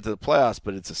enough to get to the playoffs,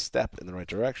 but it's a step in the right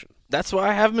direction. That's why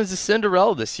I have them as a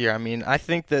Cinderella this year. I mean, I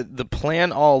think that the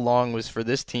plan all along was for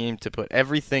this team to put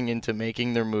everything into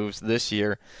making their moves this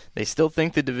year. They still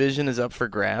think the division is up for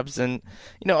grabs. And,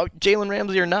 Jalen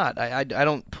Ramsey or not, I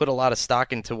don't put a lot of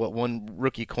stock into what one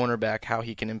rookie cornerback, how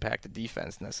he can impact the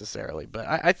defense necessarily. But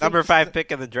I think number 5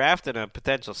 pick in the draft and a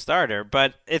potential starter.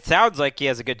 But it sounds like he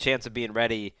has a good chance of being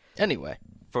ready anyway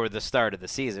for the start of the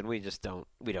season. We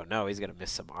don't know. He's going to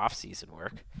miss some off-season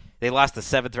work. They lost the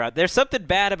 7th round. There's something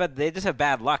bad about they just have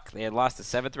bad luck. They had lost the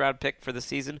 7th round pick for the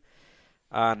season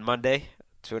on Monday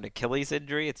to an Achilles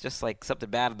injury. It's just like something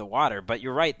bad in the water. But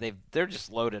you're right. They're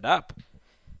just loaded up.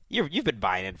 You've been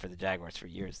buying in for the Jaguars for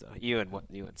years, though. You and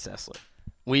Sessler.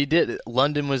 We did.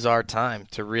 London was our time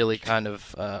to really kind of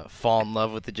fall in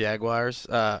love with the Jaguars.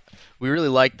 We really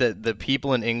liked the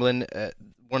people in England.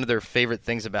 One of their favorite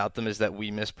things about them is that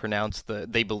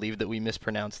they believe that we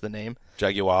mispronounce the name.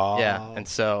 Jaguar. Yeah, and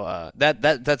so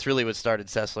that's really what started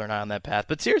Sessler and I on that path.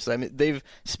 But seriously, I mean, they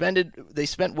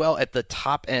spent well at the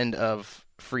top end of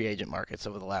free agent markets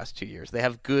over the last 2 years. They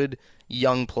have good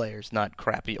young players, not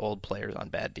crappy old players on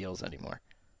bad deals anymore.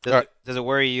 Does it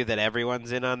worry you that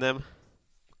everyone's in on them?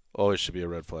 Always should be a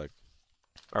red flag.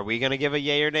 Are we going to give a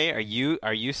yay or nay? Are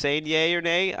you saying yay or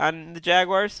nay on the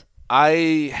Jaguars?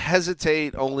 I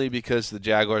hesitate only because the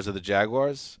Jaguars are the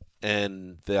Jaguars,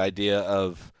 and the idea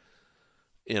of,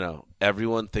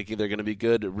 everyone thinking they're going to be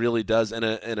good really does in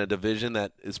a division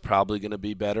that is probably going to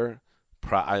be better.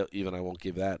 I won't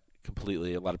give that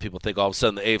completely. A lot of people think all of a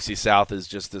sudden the AFC South is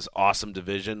just this awesome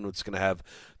division that's going to have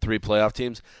 3 playoff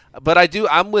teams. But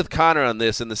I'm with Connor on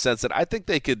this in the sense that I think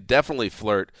they could definitely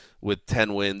flirt with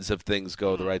 10 wins if things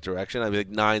go the right direction. I think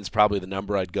 9's probably the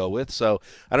number I'd go with. So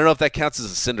I don't know if that counts as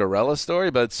a Cinderella story,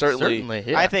 but it certainly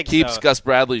yeah. I think keeps Gus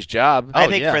Bradley's job. I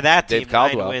think for that team, Dave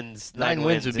Caldwell. 9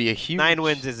 wins would be a huge. 9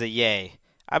 wins is a yay.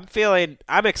 I'm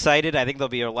excited. I think they'll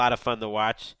be a lot of fun to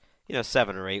watch.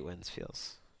 7 or 8 wins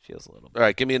feels a little bit. All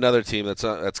right, give me another team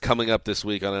that's coming up this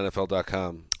week on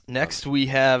NFL.com. Next, we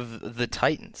have the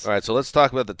Titans. All right, so let's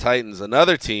talk about the Titans,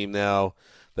 another team now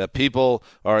that people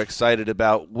are excited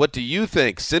about. What do you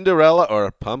think, Cinderella or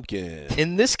pumpkin?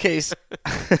 In this case,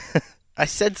 I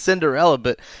said Cinderella,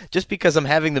 but just because I'm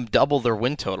having them double their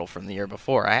win total from the year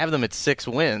before. I have them at 6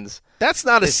 wins. That's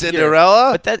not a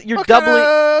Cinderella. But you're doubling.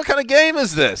 What kind of game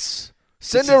is this?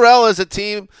 Cinderella is a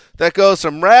team that goes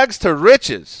from rags to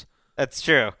riches. That's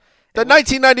true. The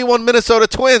 1991 Minnesota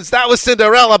Twins, that was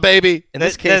Cinderella, baby. In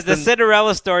this case, the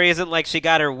Cinderella story isn't like she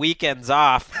got her weekends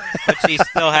off, but she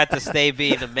still had to stay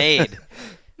being a maid.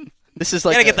 This is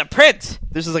like gotta get the print.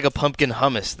 This is like a pumpkin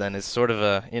hummus. Then it's sort of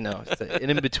a it's an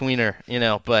in-betweener.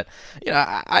 But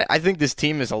I think this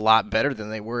team is a lot better than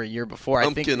they were a year before.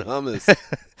 Pumpkin hummus.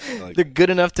 They're good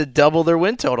enough to double their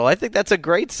win total. I think that's a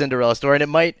great Cinderella story, and it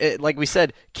might, like we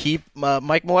said, keep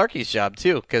Mike Mularkey's job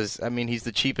too, because he's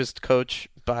the cheapest coach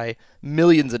by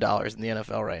millions of dollars in the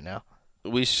NFL right now.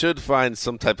 We should find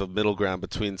some type of middle ground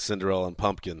between Cinderella and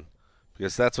Pumpkin.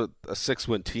 Because that's what a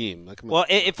 6-win team. Well,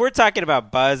 if we're talking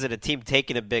about buzz and a team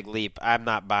taking a big leap, I'm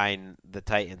not buying the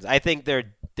Titans. I think their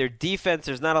defense,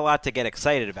 there's not a lot to get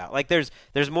excited about. Like there's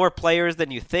more players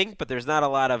than you think, but there's not a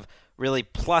lot of really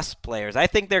plus players. I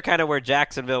think they're kind of where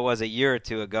Jacksonville was a year or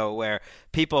two ago, where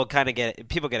people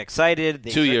get excited.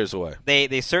 2 years away.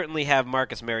 They certainly have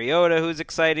Marcus Mariota, who's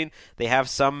exciting. They have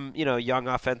some young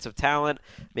offensive talent.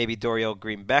 Maybe Dorial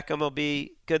Green-Beckham will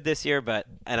be good this year, but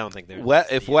I don't think they're.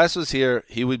 If Wes was here,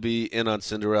 he would be in on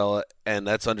Cinderella, and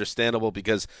that's understandable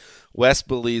because Wes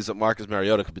believes that Marcus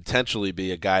Mariota could potentially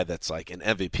be a guy that's like in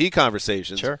MVP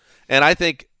conversations. Sure. And I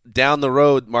think down the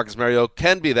road, Marcus Mariota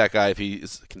can be that guy if he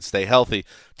can stay healthy.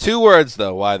 2 words,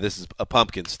 though, why this is a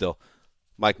pumpkin still.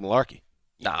 Mike Mularkey.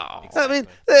 No. I mean,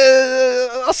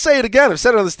 I'll say it again. I've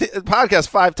said it on this podcast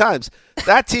 5 times.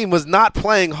 That team was not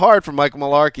playing hard for Mike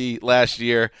Mularkey last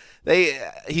year.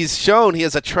 He's shown he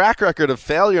has a track record of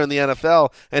failure in the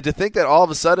NFL, and to think that all of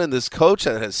a sudden this coach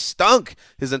that has stunk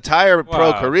his entire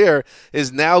pro career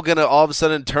is now going to all of a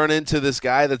sudden turn into this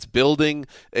guy that's building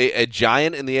a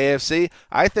giant in the AFC,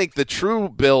 I think the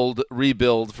true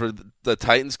rebuild for the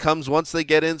Titans comes once they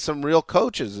get in some real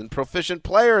coaches and proficient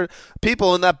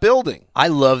people in that building. I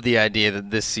love the idea that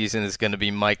this season is going to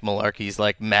be Mike Mularkey's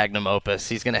magnum opus.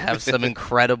 He's going to have some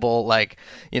incredible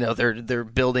they're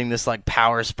building this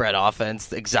power spread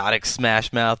offense, exotic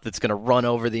smash mouth that's going to run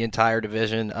over the entire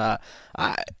division.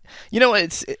 Mularkey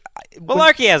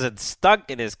hasn't stunk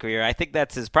in his career. I think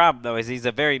that's his problem though. Is he's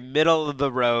a very middle of the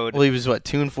road. Well, he was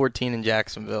 2-14 in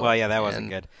Jacksonville. Well, yeah, that wasn't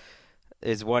good.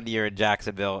 His 1 year in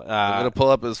Jacksonville. I'm going to pull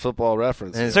up his Football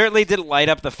Reference. Certainly didn't light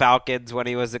up the Falcons when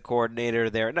he was the coordinator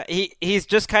there. No, he's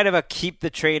just kind of a keep the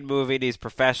train moving. He's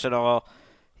professional.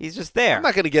 He's just there. I'm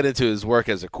not going to get into his work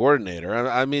as a coordinator.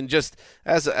 I mean, just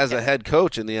as a head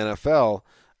coach in the NFL,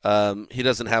 he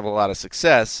doesn't have a lot of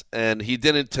success, and he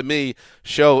didn't, to me,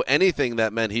 show anything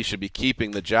that meant he should be keeping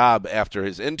the job after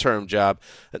his interim job.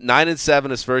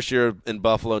 9-7 his first year in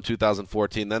Buffalo in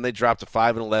 2014. Then they dropped to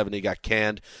 5-11. He got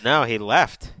canned. No, he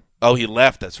left. Oh, he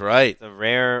left. That's right. It's a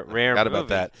rare forgot move. about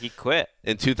that. He quit.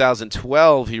 In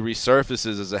 2012, he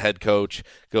resurfaces as a head coach,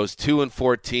 goes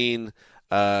 2-14.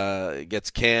 Gets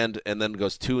canned, and then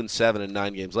goes 2-7 in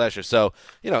 9 games last year. So,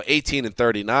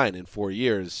 18-39 in 4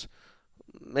 years.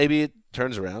 Maybe it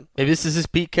turns around. Maybe this is his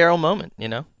Pete Carroll moment,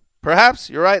 Perhaps.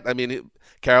 You're right. I mean,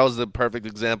 Carroll's the perfect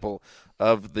example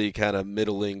of the kind of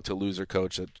middling to loser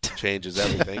coach that changes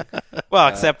everything. Well,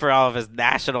 except for all of his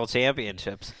national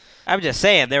championships. I'm just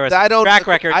saying there was track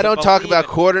record. I don't talk about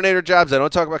coordinator jobs. I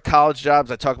don't talk about college jobs.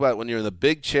 I talk about when you're in the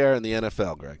big chair in the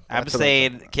NFL, Greg. I'm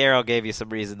saying Carroll gave you some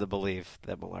reason to believe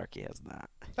that Mularkey has not.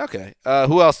 Okay.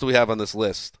 Who else do we have on this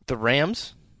list? The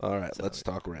Rams. All right, let's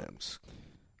talk Rams.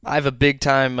 I have a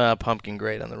big-time pumpkin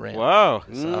grade on the Rams. Whoa.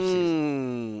 This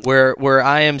offseason. Where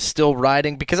I am still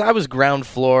riding, because I was ground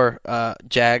floor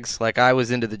Jags. I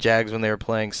was into the Jags when they were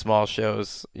playing small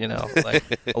shows, a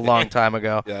long time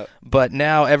ago. Yeah. But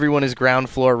now everyone is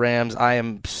ground floor Rams. I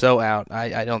am so out.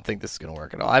 I don't think this is going to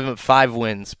work at all. I have 5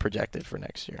 wins projected for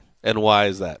next year. And why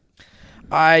is that?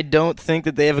 I don't think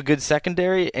that they have a good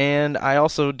secondary, and I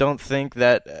also don't think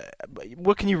that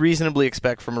what can you reasonably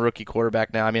expect from a rookie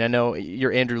quarterback now? I mean, I know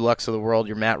your Andrew Lucks of the world,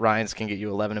 your Matt Ryans can get you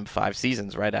 11-5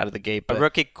 seasons right out of the gate. But a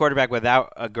rookie quarterback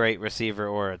without a great receiver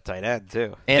or a tight end,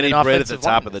 too. And he's right at the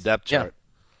top of the depth chart.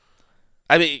 Yeah.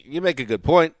 I mean, you make a good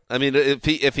point. I mean,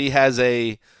 if he has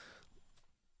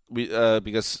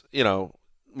because,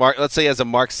 let's say he has a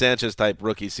Mark Sanchez type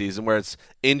rookie season where it's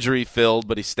injury filled,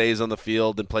 but he stays on the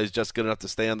field and plays just good enough to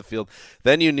stay on the field.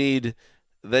 Then you need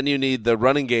the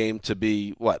running game to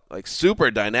be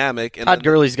super dynamic. And Todd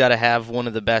Gurley's got to have one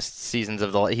of the best seasons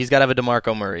of he's got to have a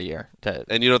DeMarco Murray year.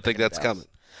 And you don't think that's coming?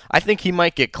 I think he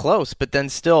might get close, but then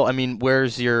still, I mean,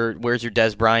 where's your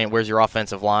Dez Bryant? Where's your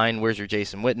offensive line? Where's your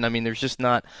Jason Witten? I mean, there's just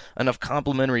not enough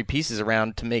complementary pieces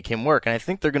around to make him work. And I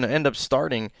think they're going to end up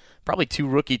starting probably 2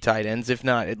 rookie tight ends, if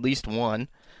not at least 1.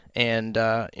 And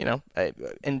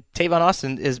and Tavon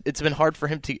Austin it's been hard for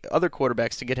him other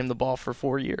quarterbacks to get him the ball for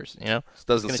 4 years. This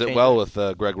doesn't sit well with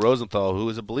Greg Rosenthal, who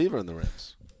is a believer in the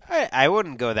Rams. I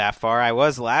wouldn't go that far. I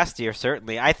was last year,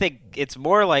 certainly. I think it's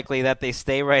more likely that they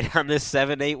stay right on this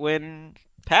 7-8 win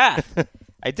path.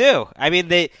 I do. I mean,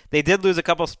 they did lose a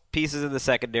couple pieces in the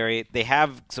secondary. They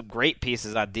have some great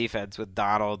pieces on defense with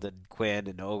Donald and Quinn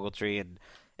and Ogletree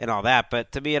and all that.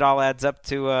 But to me, it all adds up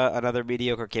to another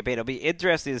mediocre campaign. It'll be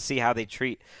interesting to see how they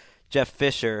treat Jeff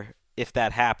Fisher if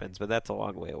that happens, but that's a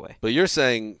long way away. But you're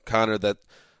saying, Connor, that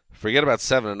forget about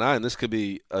 7-9. This could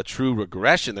be a true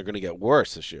regression. They're going to get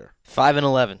worse this year.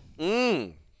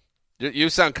 5-11. You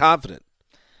sound confident.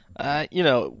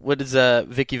 What does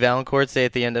Vicky Valancourt say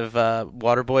at the end of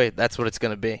Waterboy? That's what it's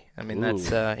going to be. I mean,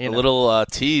 that's a little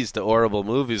tease to horrible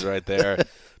movies right there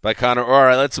by Connor. All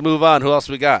right, let's move on. Who else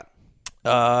we got?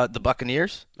 The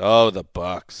Buccaneers. Oh, the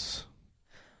Bucs.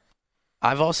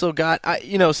 I've also got,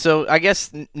 so I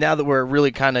guess now that we're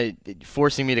really kind of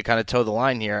forcing me to kind of toe the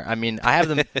line here, I mean, I have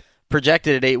them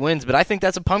projected at 8 wins, but I think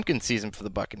that's a pumpkin season for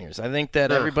the Buccaneers. I think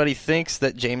that everybody thinks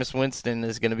that Jameis Winston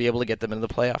is going to be able to get them into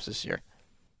the playoffs this year.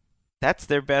 That's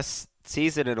their best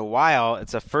season in a while.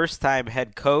 It's a first-time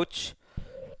head coach,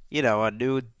 a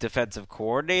new defensive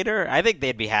coordinator. I think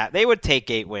they'd be happy. They would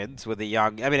take 8 wins with a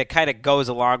young. I mean, it kind of goes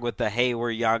along with the hey, we're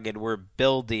young and we're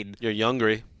building. You're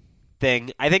youngry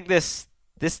thing. I think this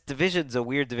division's a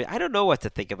weird division. I don't know what to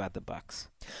think about the Bucs.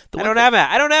 I don't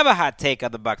have a hot take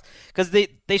on the Bucs because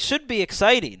they should be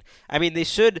exciting. I mean, they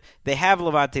should. They have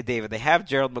Levante David. They have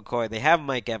Gerald McCoy. They have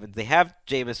Mike Evans. They have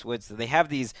Jameis Winston. They have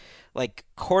these like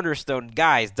cornerstone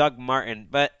guys, Doug Martin.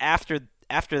 But after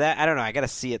that, I don't know. I got to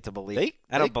see it to believe it.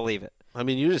 I don't believe it. I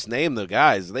mean, you just name the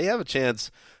guys. They have a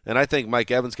chance, and I think Mike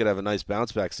Evans could have a nice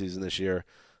bounce-back season this year,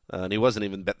 and he wasn't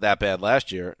even that bad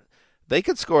last year. They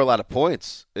could score a lot of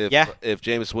points if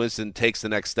Jameis Winston takes the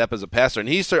next step as a passer.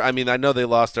 And I know they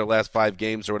lost their last 5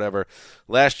 games or whatever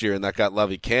last year, and that got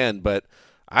Lovie canned. But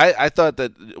I thought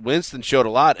that Winston showed a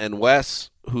lot. And Wes,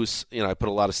 who's I put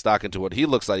a lot of stock into what he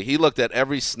looks like. He looked at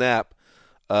every snap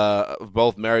of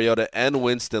both Mariota and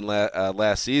Winston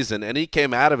last season, and he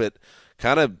came out of it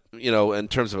kind of in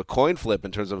terms of a coin flip,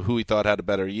 in terms of who he thought had a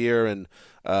better year, and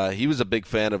he was a big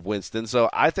fan of Winston. So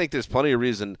I think there's plenty of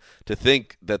reason to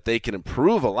think that they can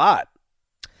improve a lot.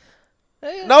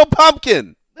 No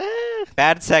pumpkin.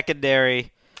 Bad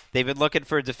secondary. They've been looking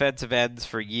for defensive ends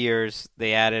for years.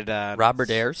 They added Robert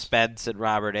Ayers. Spence and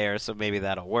Robert Ayers, so maybe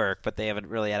that'll work. But they haven't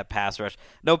really had a pass rush.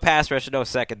 No pass rush, no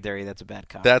secondary. That's a bad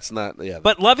call. That's not, yeah.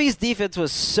 But Lovie's defense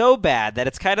was so bad that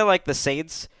it's kind of like the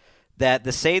Saints, that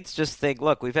the Saints just think,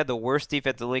 look, we've had the worst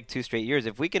defense in the league 2 straight years.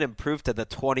 If we can improve to the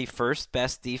 21st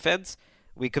best defense,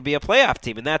 we could be a playoff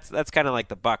team. And that's kind of like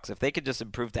the Bucs. If they could just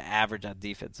improve to average on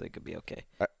defense, they could be okay.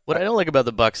 What I don't like about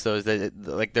the Bucs, though, is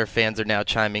that their fans are now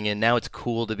chiming in. Now it's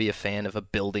cool to be a fan of a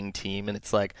building team, and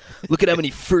it's like, look at how many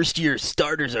first-year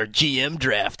starters our GM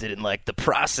drafted in the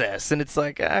process, and it's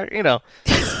like, you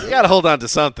got to hold on to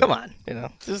something. Come on,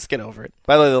 just get over it.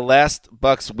 By the way, the last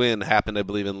Bucs win happened, I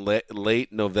believe, in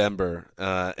late November,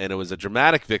 and it was a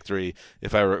dramatic victory,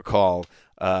 if I recall.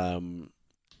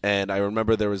 And I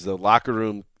remember there was the locker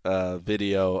room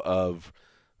video of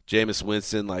Jameis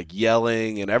Winston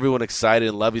yelling and everyone excited,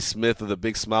 and Lovie Smith with a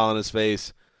big smile on his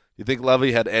face. You think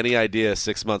Lovie had any idea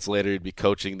 6 months later he'd be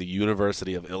coaching the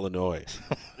University of Illinois?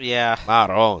 Yeah.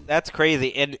 Maroon. That's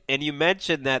crazy. And you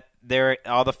mentioned that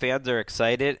all the fans are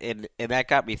excited, and that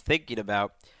got me thinking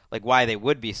about why they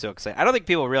would be so excited. I don't think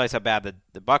people realize how bad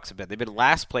the Bucs have been. They've been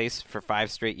last place for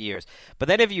 5 straight years. But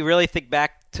then if you really think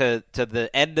back to the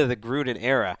end of the Gruden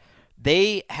era,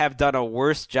 they have done a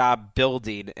worse job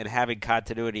building and having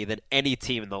continuity than any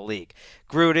team in the league.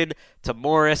 Gruden to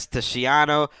Morris to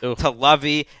Schiano to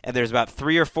Lovie, and there's about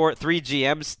 3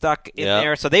 GMs stuck in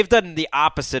there. So they've done the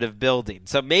opposite of building.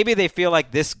 So maybe they feel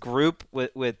like this group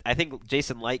with I think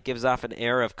Jason Light gives off an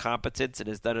air of competence and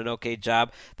has done an okay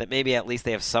job, that maybe at least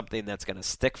they have something that's going to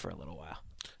stick for a little while.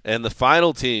 And the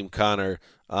final team, Connor,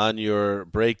 on your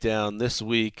breakdown this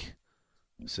week,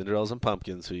 Cinderellas and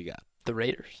Pumpkins, who you got? The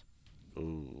Raiders.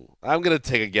 Ooh. I'm going to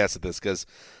take a guess at this because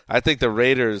I think the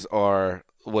Raiders are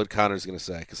what Connor's going to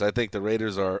say, because I think the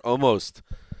Raiders are almost,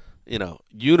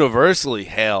 universally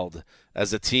hailed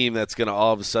as a team that's going to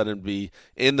all of a sudden be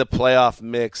in the playoff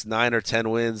mix, 9 or 10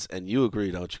 wins, and you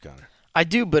agree, don't you, Connor? I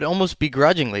do, but almost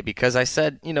begrudgingly, because I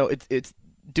said, it's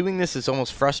doing this is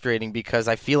almost frustrating because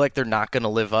I feel like they're not going to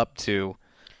live up to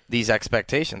these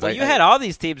expectations. Well, you had all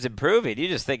these teams improving. You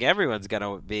just think everyone's going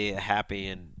to be happy,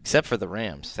 and except for the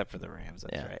Rams. That's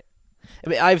right. I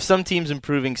mean, I have some teams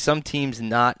improving, some teams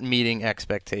not meeting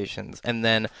expectations. And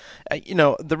then,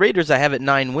 the Raiders I have at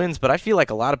 9 wins, but I feel like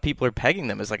a lot of people are pegging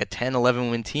them as like a 10,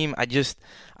 11-win team. I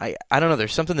don't know.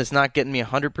 There's something that's not getting me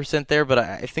 100% there, but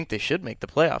I think they should make the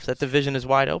playoffs. That division is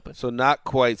wide open. So not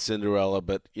quite Cinderella,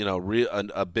 but,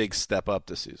 a big step up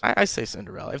this season. I say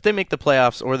Cinderella. If they make the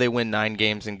playoffs or they win 9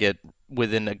 games and get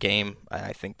within a game,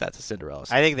 I think that's a Cinderella.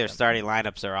 I think their starting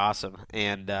lineups are awesome,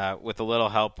 and with a little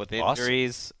help with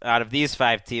injuries, out of these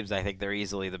 5 teams, I think they're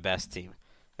easily the best team.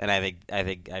 And I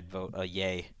think I'd vote a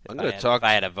yay. If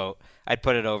I had a vote, I'd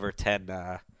put it over 10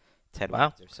 wins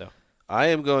or so. I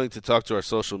am going to talk to our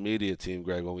social media team,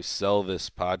 Greg, when we sell this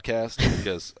podcast,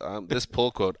 because this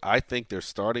pull quote, I think their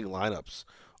starting lineups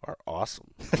are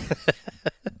awesome.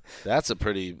 That's a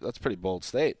pretty bold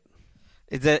state.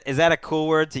 Is that a cool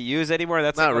word to use anymore?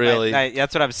 That's not really.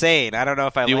 That's what I'm saying. I don't know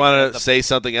if I. Do you want to say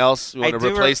something else? You want to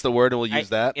replace the word, and we'll use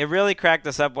that. It really cracked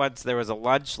us up once. There was a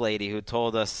lunch lady who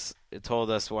told us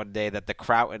one day that the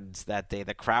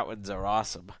Croutons are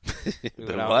awesome. We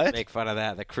would always make fun of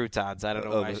that. The croutons. I don't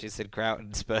know why she said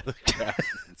Croutons, but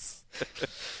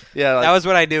yeah, that was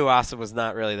when I knew awesome was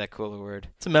not really that cool a word.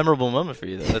 It's a memorable moment for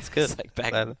you, though. That's good. It's like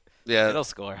back in middle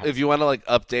school. If you want to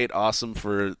update awesome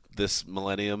for this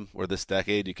millennium or this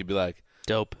decade, you could be like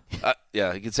dope.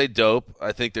 You could say dope.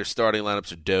 I think their starting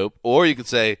lineups are dope. Or you could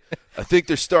say, I think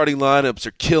their starting lineups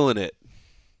are killing it.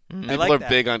 People are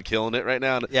big on killing it right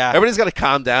now. Yeah. Everybody's got to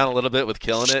calm down a little bit with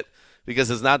killing it because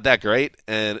it's not that great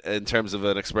and in terms of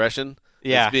an expression.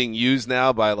 Yeah. It's being used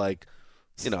now by like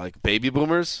baby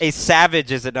boomers. A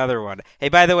savage is another one. Hey,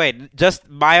 by the way, just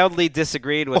mildly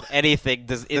disagreeing with anything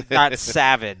is not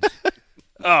savage.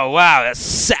 Oh, wow, that's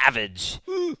savage.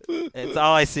 It's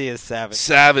all I see is savage.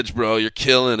 Savage, bro. You're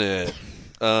killing it.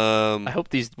 I hope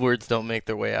these words don't make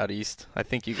their way out east. I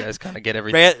think you guys kind of get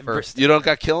everything first. You don't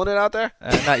got killing it out there?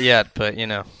 Not yet, but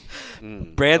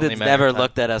Brandon's never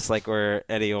looked at us like we're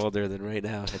any older than right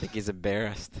now. I think he's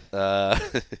embarrassed.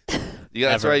 That's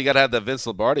right. You got to have that Vince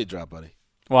Lombardi drop, buddy.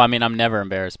 Well, I mean, I'm never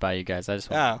embarrassed by you guys. I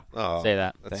just want to say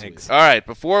that. Thanks. Sweet. All right,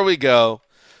 before we go,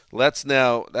 that's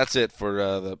it for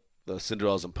the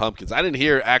Cinderellas and Pumpkins. I didn't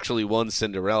hear actually one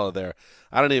Cinderella there.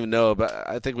 I don't even know, but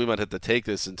I think we might have to take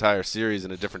this entire series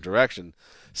in a different direction.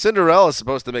 Cinderella is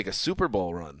supposed to make a Super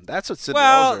Bowl run. That's what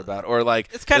Cinderellas are about, or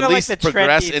it's kind at of least like the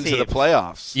progress trendy into the teams.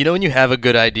 playoffs. You know when you have a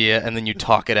good idea and then you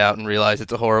talk it out and realize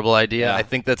it's a horrible idea? Yeah. I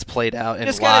think that's played out in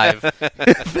live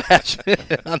fashion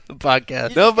on the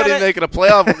podcast. Nobody making win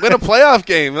a playoff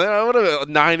game. What a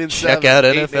 9-7. Check out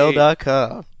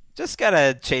NFL.com. Just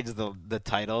gotta change the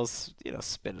titles,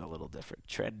 spin it a little different.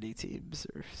 Trendy teams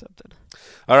or something.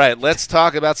 All right, let's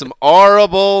talk about some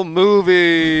horrible movies.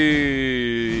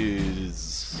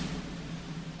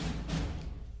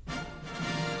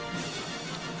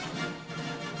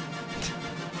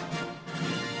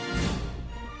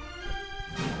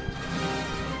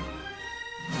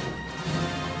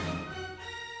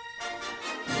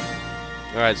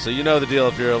 All right, so you know the deal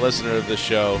if you're a listener of this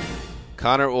show.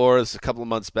 Connor Orrs, a couple of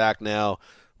months back now,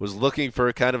 was looking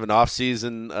for kind of an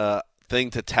off-season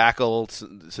thing to tackle,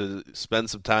 to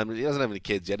spend some time. He doesn't have any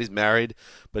kids yet. He's married,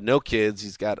 but no kids.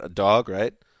 He's got a dog,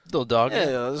 right? Little dog. Yeah,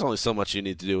 there's only so much you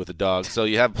need to do with a dog. So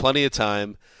you have plenty of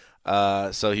time.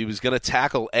 So he was going to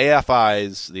tackle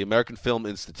AFI's, the American Film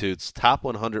Institute's, top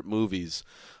 100 movies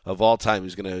of all time. He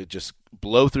was going to just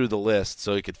blow through the list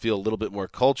so he could feel a little bit more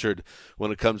cultured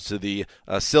when it comes to the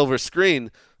silver screen.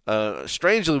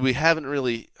 Strangely, we haven't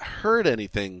really heard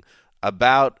anything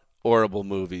about horrible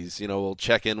movies. We'll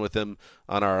check in with him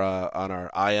on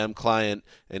our IM client,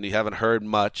 and you haven't heard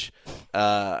much.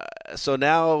 So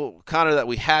now, Connor, that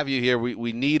we have you here,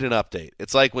 we need an update.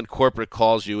 It's like when corporate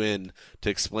calls you in to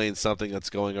explain something that's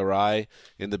going awry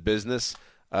in the business.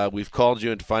 We've called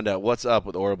you in to find out what's up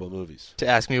with horrible movies. To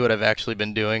ask me what I've actually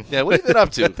been doing. Yeah, what have you been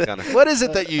up to, Connor? What is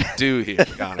it that you do here,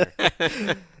 Connor?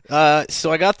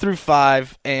 So I got through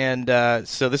 5, and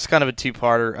so this is kind of a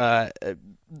two-parter.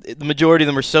 The majority of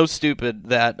them are so stupid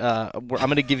that I'm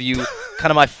going to give you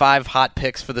kind of my 5 hot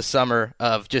picks for the summer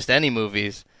of just any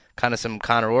movies, kind of some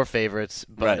Connor Orr favorites.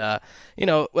 But,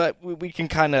 right. We can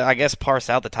kind of, I guess, parse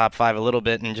out the top 5 a little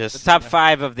bit and just... The top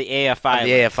 5 of the AFI of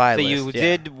the AFI list. list. So you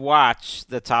did watch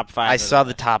the top 5. I saw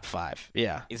the top 5,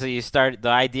 yeah. So you started,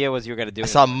 the idea was you were going to do I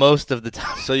saw most of the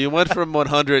top. So you went from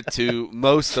 100 to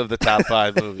most of the top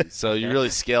 5 movies. So you really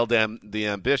scaled down the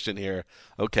ambition here.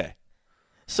 Okay.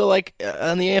 So,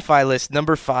 on the AFI list,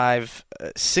 number 5,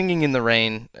 Singing in the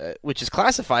Rain, which is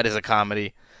classified as a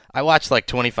comedy. I watched like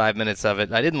 25 minutes of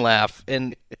it. I didn't laugh,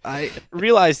 and I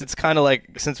realized it's kind of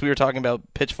like, since we were talking about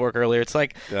Pitchfork earlier, it's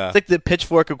like the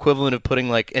Pitchfork equivalent of putting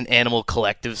like an Animal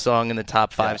Collective song in the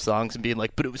top 5 songs and being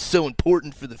like, but it was so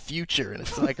important for the future. And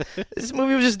it's like, this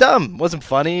movie was just dumb. It wasn't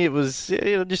funny. It was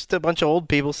just a bunch of old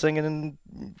people singing and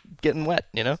getting wet.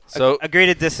 So agree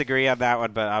to disagree on that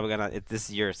one, but this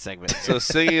is your segment. So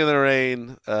Singing in the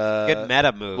Rain, good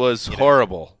meta move, was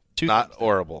horrible, not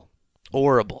horrible.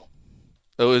 Horrible.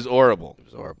 It was horrible. It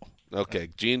was horrible. Okay,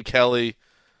 Gene Kelly,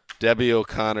 Debbie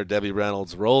O'Connor, Debbie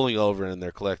Reynolds rolling over in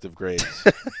their collective graves.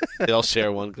 They all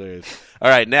share one grave. All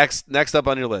right, next up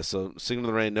on your list. So Singing in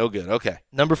the Rain, no good. Okay.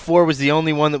 Number 4 was the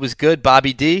only one that was good.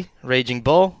 Bobby D, Raging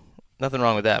Bull. Nothing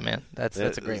wrong with that, man. That's a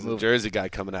great movie. Jersey guy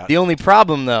coming out. The only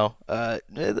problem, though,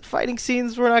 the fighting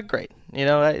scenes were not great.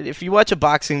 If you watch a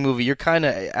boxing movie, you're kind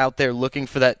of out there looking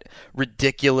for that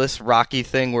ridiculous Rocky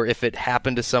thing where if it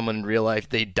happened to someone in real life,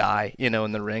 they'd die, in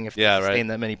the ring if they sustained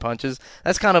that many punches.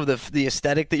 That's kind of the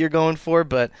aesthetic that you're going for,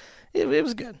 but it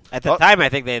was good. At the time, I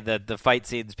think the fight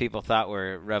scenes people thought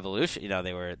were revolution.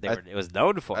 It was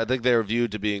known for. I think they were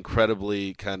viewed to be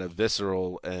incredibly kind of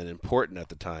visceral and important at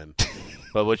the time.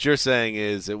 But what you're saying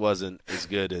is it wasn't as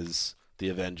good as The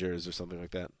Avengers or something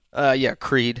like that. Yeah,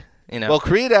 Creed. Well,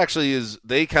 Creed actually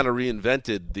they kind of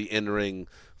reinvented the in-ring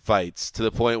fights to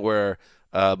the point where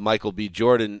Michael B.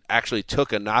 Jordan actually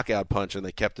took a knockout punch and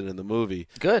they kept it in the movie.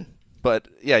 Good. But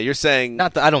yeah, you're saying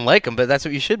not that I don't like him, but that's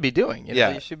what you should be doing.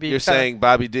 Yeah, you're saying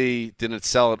Bobby D didn't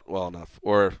sell it well enough,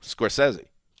 or Scorsese.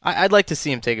 I'd like to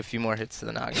see him take a few more hits to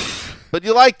the noggin. But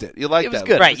you liked it. You liked it. It was that.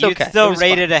 good. Right. You'd still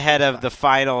rate it ahead of the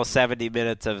final 70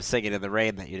 minutes of Singing in the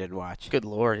Rain that you didn't watch. Good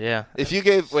Lord, yeah. If you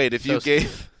gave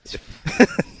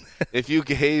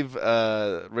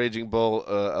Raging Bull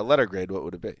a letter grade, what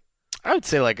would it be? I would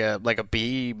say like a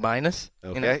B minus.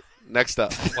 Okay. Next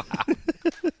up. Wow.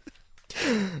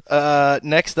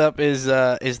 Next up is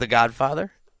The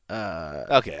Godfather.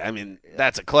 Okay, I mean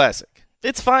that's a classic.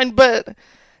 It's fine, but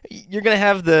you're gonna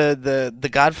have the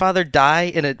Godfather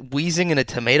die wheezing in a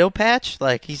tomato patch,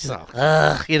 like he's just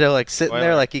like sitting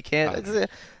there like he can't.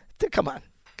 Come on,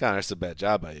 Connor, it's a bad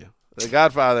job by you. The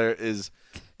Godfather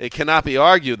it cannot be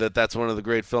argued that that's one of the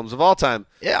great films of all time.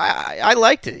 Yeah, I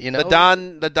liked it.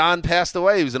 The Don passed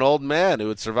away. He was an old man who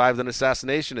had survived an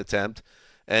assassination attempt,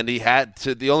 and he had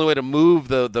to. The only way to move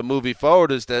the movie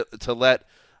forward is to let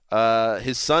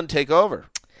his son take over.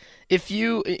 If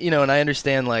you and I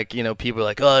understand, people are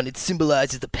like, oh, and it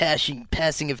symbolizes the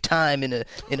passing of time in a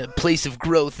place of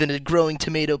growth, in a growing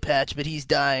tomato patch, but he's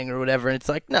dying or whatever. And it's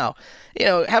like, no,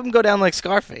 have him go down like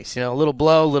Scarface, a little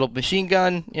blow, little machine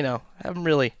gun, have him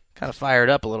really kind of fire it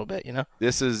up a little bit,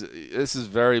 This is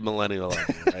very millennial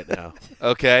right now.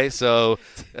 Okay, so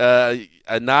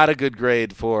not a good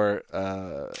grade for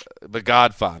The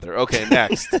Godfather. Okay,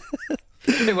 next.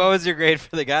 What was your grade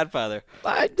for The Godfather?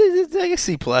 I guess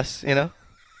C+,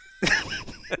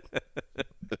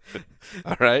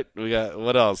 All right, we got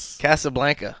what else?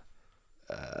 Casablanca.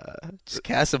 Just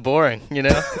Casa boring,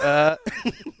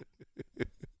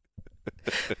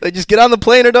 They just get on the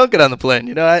plane or don't get on the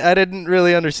plane. I didn't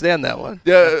really understand that one.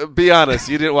 Yeah, be honest.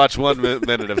 You didn't watch 1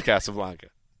 minute of Casablanca.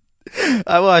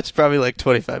 I watched probably like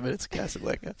 25 minutes of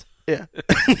Casablanca. Yeah.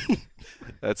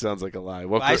 That sounds like a lie.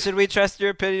 Why should we trust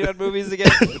your opinion on movies again?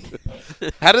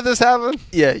 How did this happen?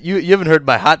 Yeah, you haven't heard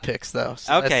my hot picks, though.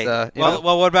 So okay. Well,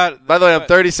 what about... By the way, I'm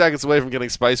 30 seconds away from getting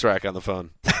Spice Rack on the phone.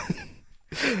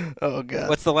 Oh, God.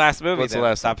 What's the last movie, What's the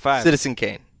last top 5? Citizen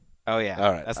Kane. Oh, yeah.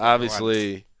 All right. That's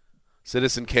obviously,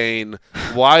 Citizen Kane,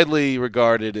 widely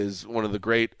regarded as one of the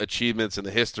great achievements in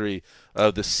the history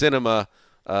of the cinema.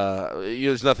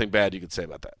 There's nothing bad you could say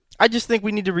about that. I just think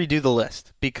we need to redo the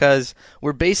list because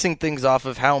we're basing things off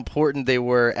of how important they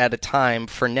were at a time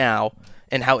for now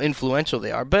and how influential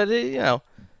they are. But,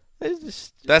 it's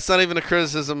just... That's not even a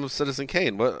criticism of Citizen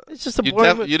Kane. What? It's just a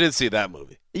boring movie. You didn't see that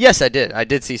movie. Yes, I did. I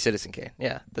did see Citizen Kane.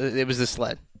 Yeah. It was the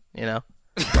sled, I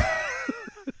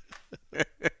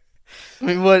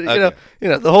mean, what, Okay.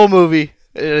 the whole movie,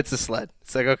 it's a sled.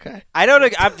 It's like, okay. I'm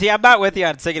not with you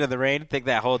on Singing in the Rain. I think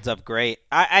that holds up great.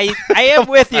 I am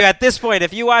with you at this point.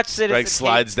 If you watch Citizen Greg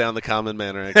slides down the common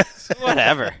manner.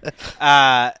 Whatever.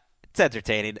 It's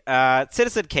entertaining.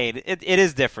 Citizen Kane, it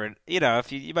is different.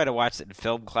 If you might have watched it in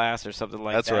film class or something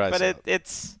like That's that. where I but saw it.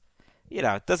 It's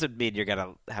it doesn't mean you're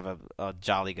gonna have a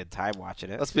jolly good time watching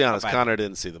it. Let's be honest. Connor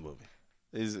didn't see the movie.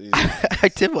 I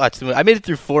did watch the movie. I made it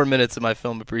through 4 minutes of my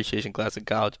film appreciation class in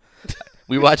college.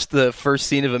 We watched the first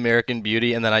scene of American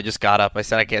Beauty, and then I just got up. I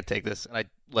said, I can't take this, and I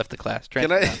left the class. Can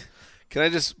I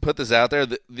just put this out there?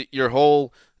 Your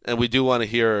whole, and we do want to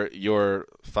hear your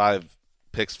 5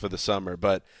 picks for the summer,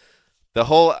 but the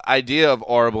whole idea of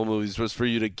horrible movies was for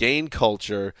you to gain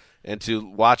culture and to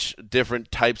watch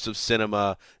different types of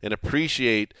cinema and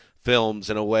appreciate films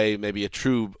in a way maybe a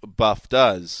true buff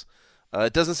does.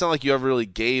 It doesn't sound like you ever really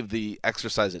gave the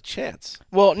exercise a chance.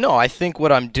 Well, no, I think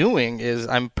what I'm doing is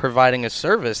I'm providing a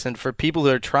service, and for people who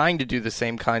are trying to do the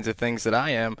same kinds of things that I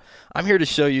am, I'm here to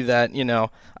show you that,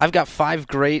 I've got 5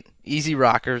 great easy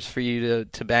rockers for you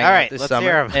to bang out this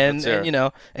summer. Hear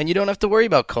 'em. And you don't have to worry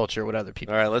about culture with other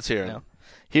people. All right, let's hear it.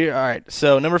 Here, all right.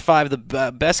 So number 5,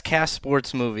 the best cast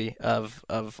sports movie of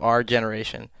our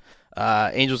generation,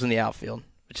 Angels in the Outfield,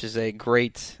 which is a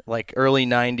great early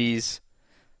 '90s.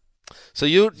 So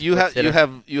you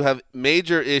have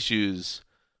major issues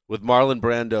with Marlon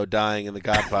Brando dying in The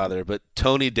Godfather, but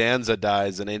Tony Danza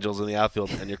dies in Angels in the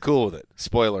Outfield, and you're cool with it.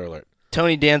 Spoiler alert.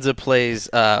 Tony Danza plays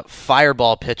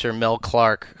fireball pitcher Mel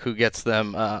Clark, who gets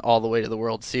them all the way to the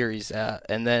World Series,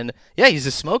 and then he's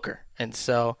a smoker, and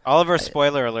so all of our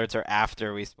spoiler alerts are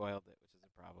after we spoiled it, which is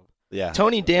a problem. Yeah.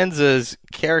 Tony Danza's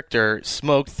character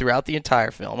smoked throughout the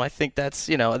entire film. I think that's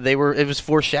it was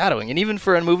foreshadowing, and even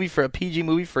for a PG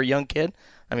movie for a young kid,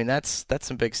 I mean that's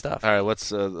some big stuff. All right, what's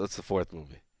the 4th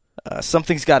movie?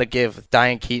 Something's Got to Give with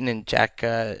Diane Keaton and Jack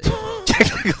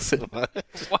Nicholson. What?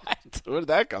 Where did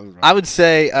that come from? I would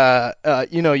say,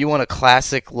 you want a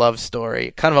classic love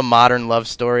story, kind of a modern love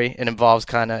story. It involves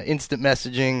kind of instant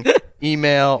messaging,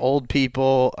 email, old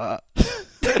people.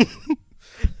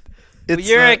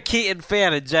 You're a Keaton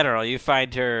fan in general. You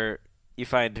find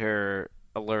her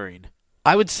alluring.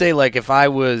 I would say, if I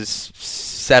was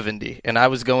 70 and I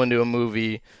was going to a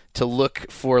movie to look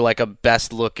for a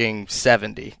best-looking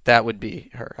 70, that would be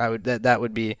her.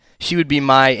 She would be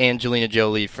my Angelina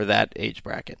Jolie for that age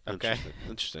bracket. Okay.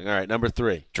 Interesting. All right, number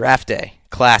 3. Draft Day,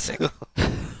 classic.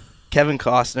 Kevin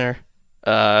Costner.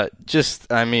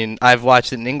 I've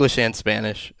watched it in English and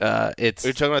Spanish. Are you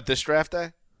talking about this Draft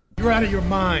Day? You're out of your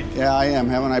mind. Yeah, I am.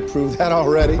 Haven't I proved that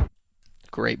already?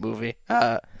 Great movie.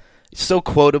 So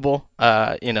quotable.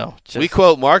 We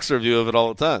quote Mark's review of it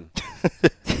all the time.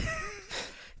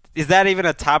 Is that even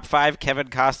a top 5 Kevin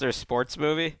Costner sports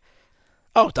movie?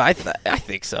 Oh, I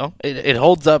think so. It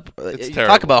holds up. It's you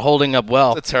terrible. Talk about holding up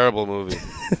well. It's a terrible movie.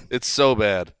 It's so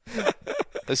bad.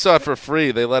 I saw it for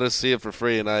free. They let us see it for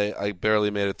free, and I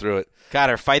barely made it through it.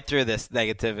 Connor, fight through this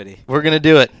negativity. We're going to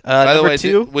do it. By the way,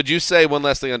 2? would you say, one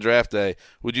last thing on Draft Day,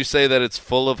 would you say that it's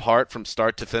full of heart from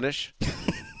start to finish?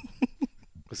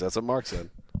 Because that's what Mark said.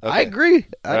 Okay. I agree.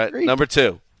 All right, number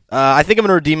 2. I think I'm going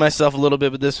to redeem myself a little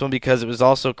bit with this one because it was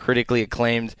also critically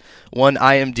acclaimed. One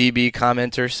IMDb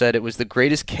commenter said it was the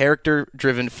greatest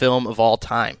character-driven film of all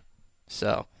time.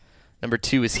 So, number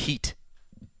 2 is Heat.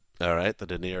 All right, the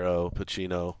De Niro,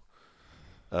 Pacino,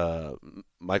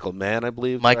 Michael Mann, I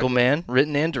believe. Michael Mann,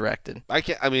 written and directed. I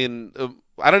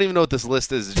don't even know what this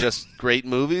list is. Is it just great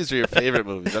movies or your favorite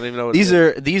movies? I don't even know what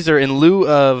These are in lieu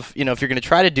of, if you're going to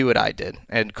try to do what I did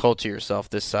and culture yourself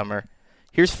this summer.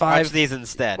 Here's 5. Watch these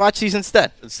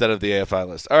instead. Instead of the AFI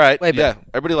list. All right. Way back.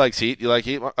 Everybody likes Heat. You like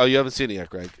Heat? Oh, you haven't seen it yet,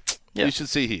 Greg. Yeah. You should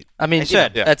see Heat. I mean,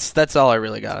 that's all I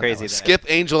really got. Crazy. Skip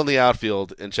Angel in the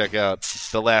Outfield and check out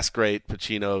the last great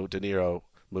Pacino De Niro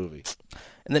movie.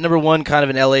 And then number 1, kind of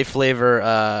an LA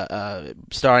flavor,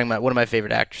 starring one of my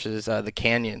favorite actresses, The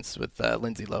Canyons with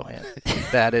Lindsay Lohan.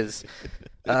 That is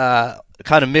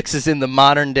kind of mixes in the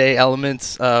modern day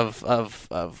elements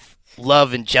of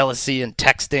love and jealousy and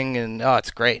texting, and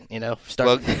it's great.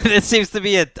 It seems to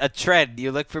be a trend.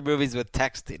 You look for movies with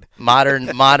texting.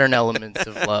 Modern elements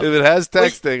of love. If it has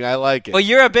texting, I like it. Well,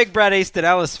 you're a big Bret Easton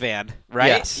Ellis fan, right?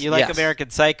 Yes. You like American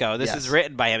Psycho. This is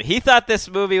written by him. He thought this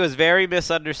movie was very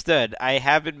misunderstood. I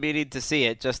have been meaning to see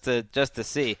it just to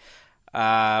see.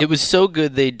 It was so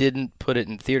good they didn't put it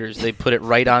in theaters. They put it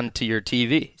right onto your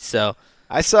TV. So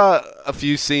I saw a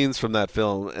few scenes from that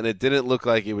film, and it didn't look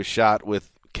like it was shot with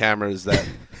cameras that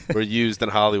were used in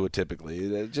Hollywood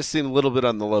typically. It just seemed a little bit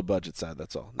on the low budget side,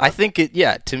 that's all. I think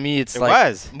to me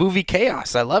it's movie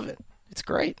chaos. I love it. It's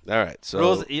great. All right.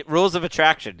 So Rules of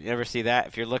Attraction. You ever see that?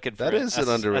 If you're looking for that is an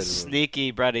underrated a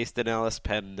sneaky Bret Easton Ellis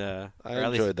penned, or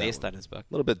at least based on his book.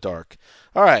 A little bit dark.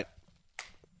 All right.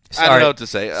 Sorry. I don't know what to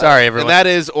say. Sorry, everyone. And that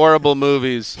is Horrible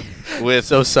Movies with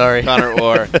so sorry. Connor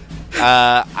Orr.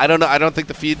 I don't know. I don't think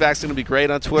the feedback's going to be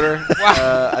great on Twitter.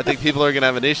 I think people are going to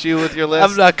have an issue with your list.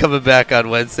 I'm not coming back on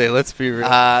Wednesday. Let's be real.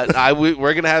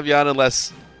 We're going to have you on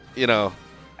unless,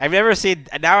 I've never seen.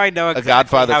 Now I know exactly a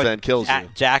Godfather how fan kills you.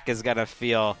 Jack is going to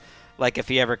feel like if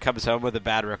he ever comes home with a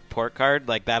bad report card,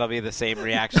 like that'll be the same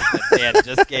reaction that Dan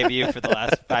just gave you for the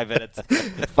last 5 minutes.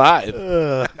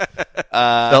 5.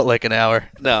 Felt like an hour.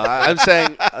 No, I'm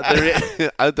saying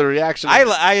the reaction.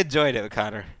 I enjoyed it,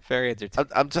 Connor. Very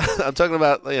entertaining. I'm talking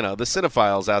about, the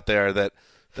cinephiles out there that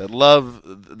love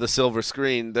the silver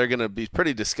screen. They're going to be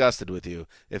pretty disgusted with you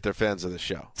if they're fans of the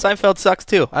show. Seinfeld sucks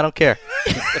too. I don't care.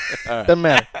 Right. Doesn't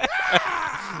matter.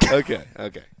 Okay.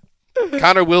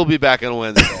 Connor will be back on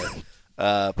Wednesday,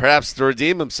 perhaps to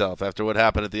redeem himself after what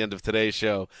happened at the end of today's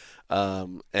show.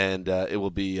 And it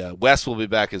will be Wes will be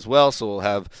back as well, so we'll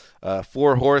have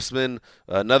 4 horsemen,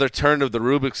 another turn of the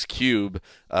Rubik's Cube.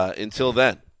 Until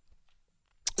then,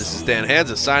 this is Dan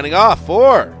Hansa signing off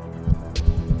for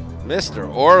Mr.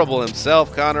 Orrible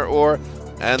himself, Connor Orr,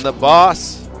 and the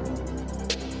boss,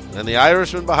 and the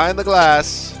Irishman behind the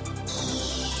glass.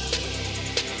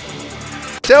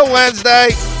 Till Wednesday.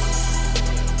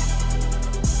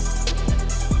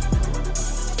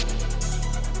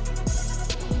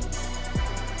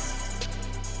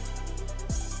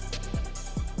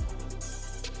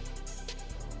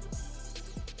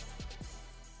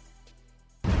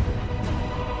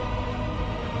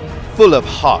 Full of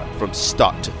heart from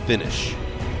start to finish,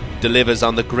 delivers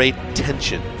on the great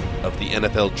tension of the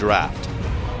NFL draft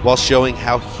while showing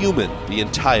how human the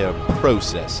entire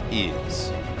process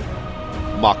is.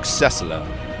 Mark Sessler,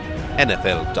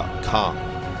 NFL.com.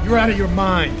 You're out of your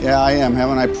mind. Yeah, I am.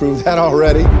 Haven't I proved that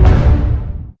already?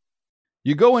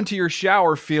 You go into your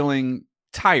shower feeling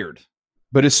tired,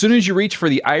 but as soon as you reach for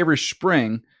the Irish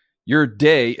Spring, your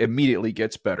day immediately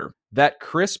gets better. That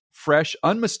crisp, fresh,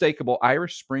 unmistakable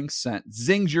Irish Spring scent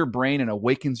zings your brain and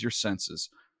awakens your senses.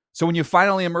 So when you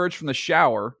finally emerge from the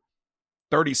shower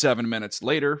 37 minutes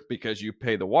later, because you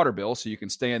pay the water bill so you can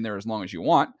stay in there as long as you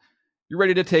want, you're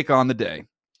ready to take on the day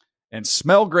and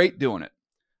smell great doing it.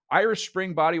 Irish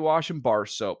Spring Body Wash and Bar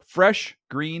Soap. Fresh,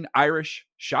 green, Irish.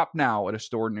 Shop now at a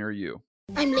store near you.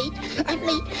 I'm late for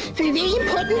a very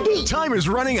important date. Time is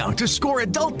running out to score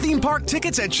adult theme park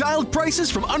tickets at child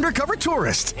prices from Undercover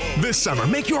Tourist. This summer,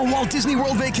 make your Walt Disney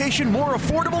World vacation more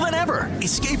affordable than ever.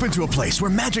 Escape into a place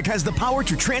where magic has the power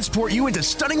to transport you into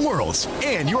stunning worlds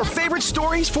and your favorite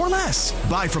stories for less.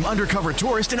 Buy from Undercover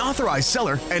Tourist, an authorized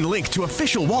seller, and link to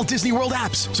official Walt Disney World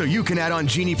apps so you can add on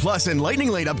Genie Plus and Lightning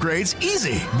Lane upgrades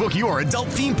easy. Book your adult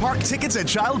theme park tickets at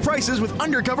child prices with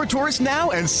Undercover Tourist now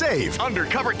and save.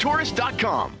 UndercoverTourist.com.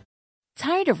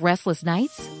 Tired of restless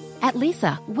nights? At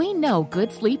Leesa, we know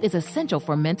good sleep is essential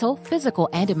for mental, physical,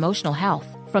 and emotional health.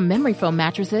 From memory foam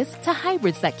mattresses to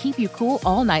hybrids that keep you cool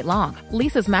all night long,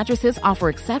 Leesa's mattresses offer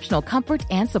exceptional comfort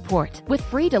and support with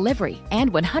free delivery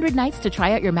and 100 nights to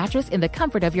try out your mattress in the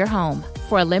comfort of your home.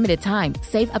 For a limited time,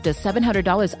 save up to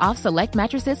 $700 off select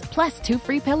mattresses plus 2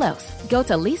 free pillows. Go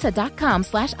to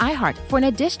leesa.com/iHeart for an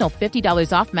additional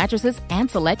 $50 off mattresses and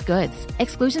select goods.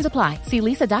 Exclusions apply. See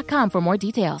leesa.com for more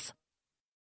details.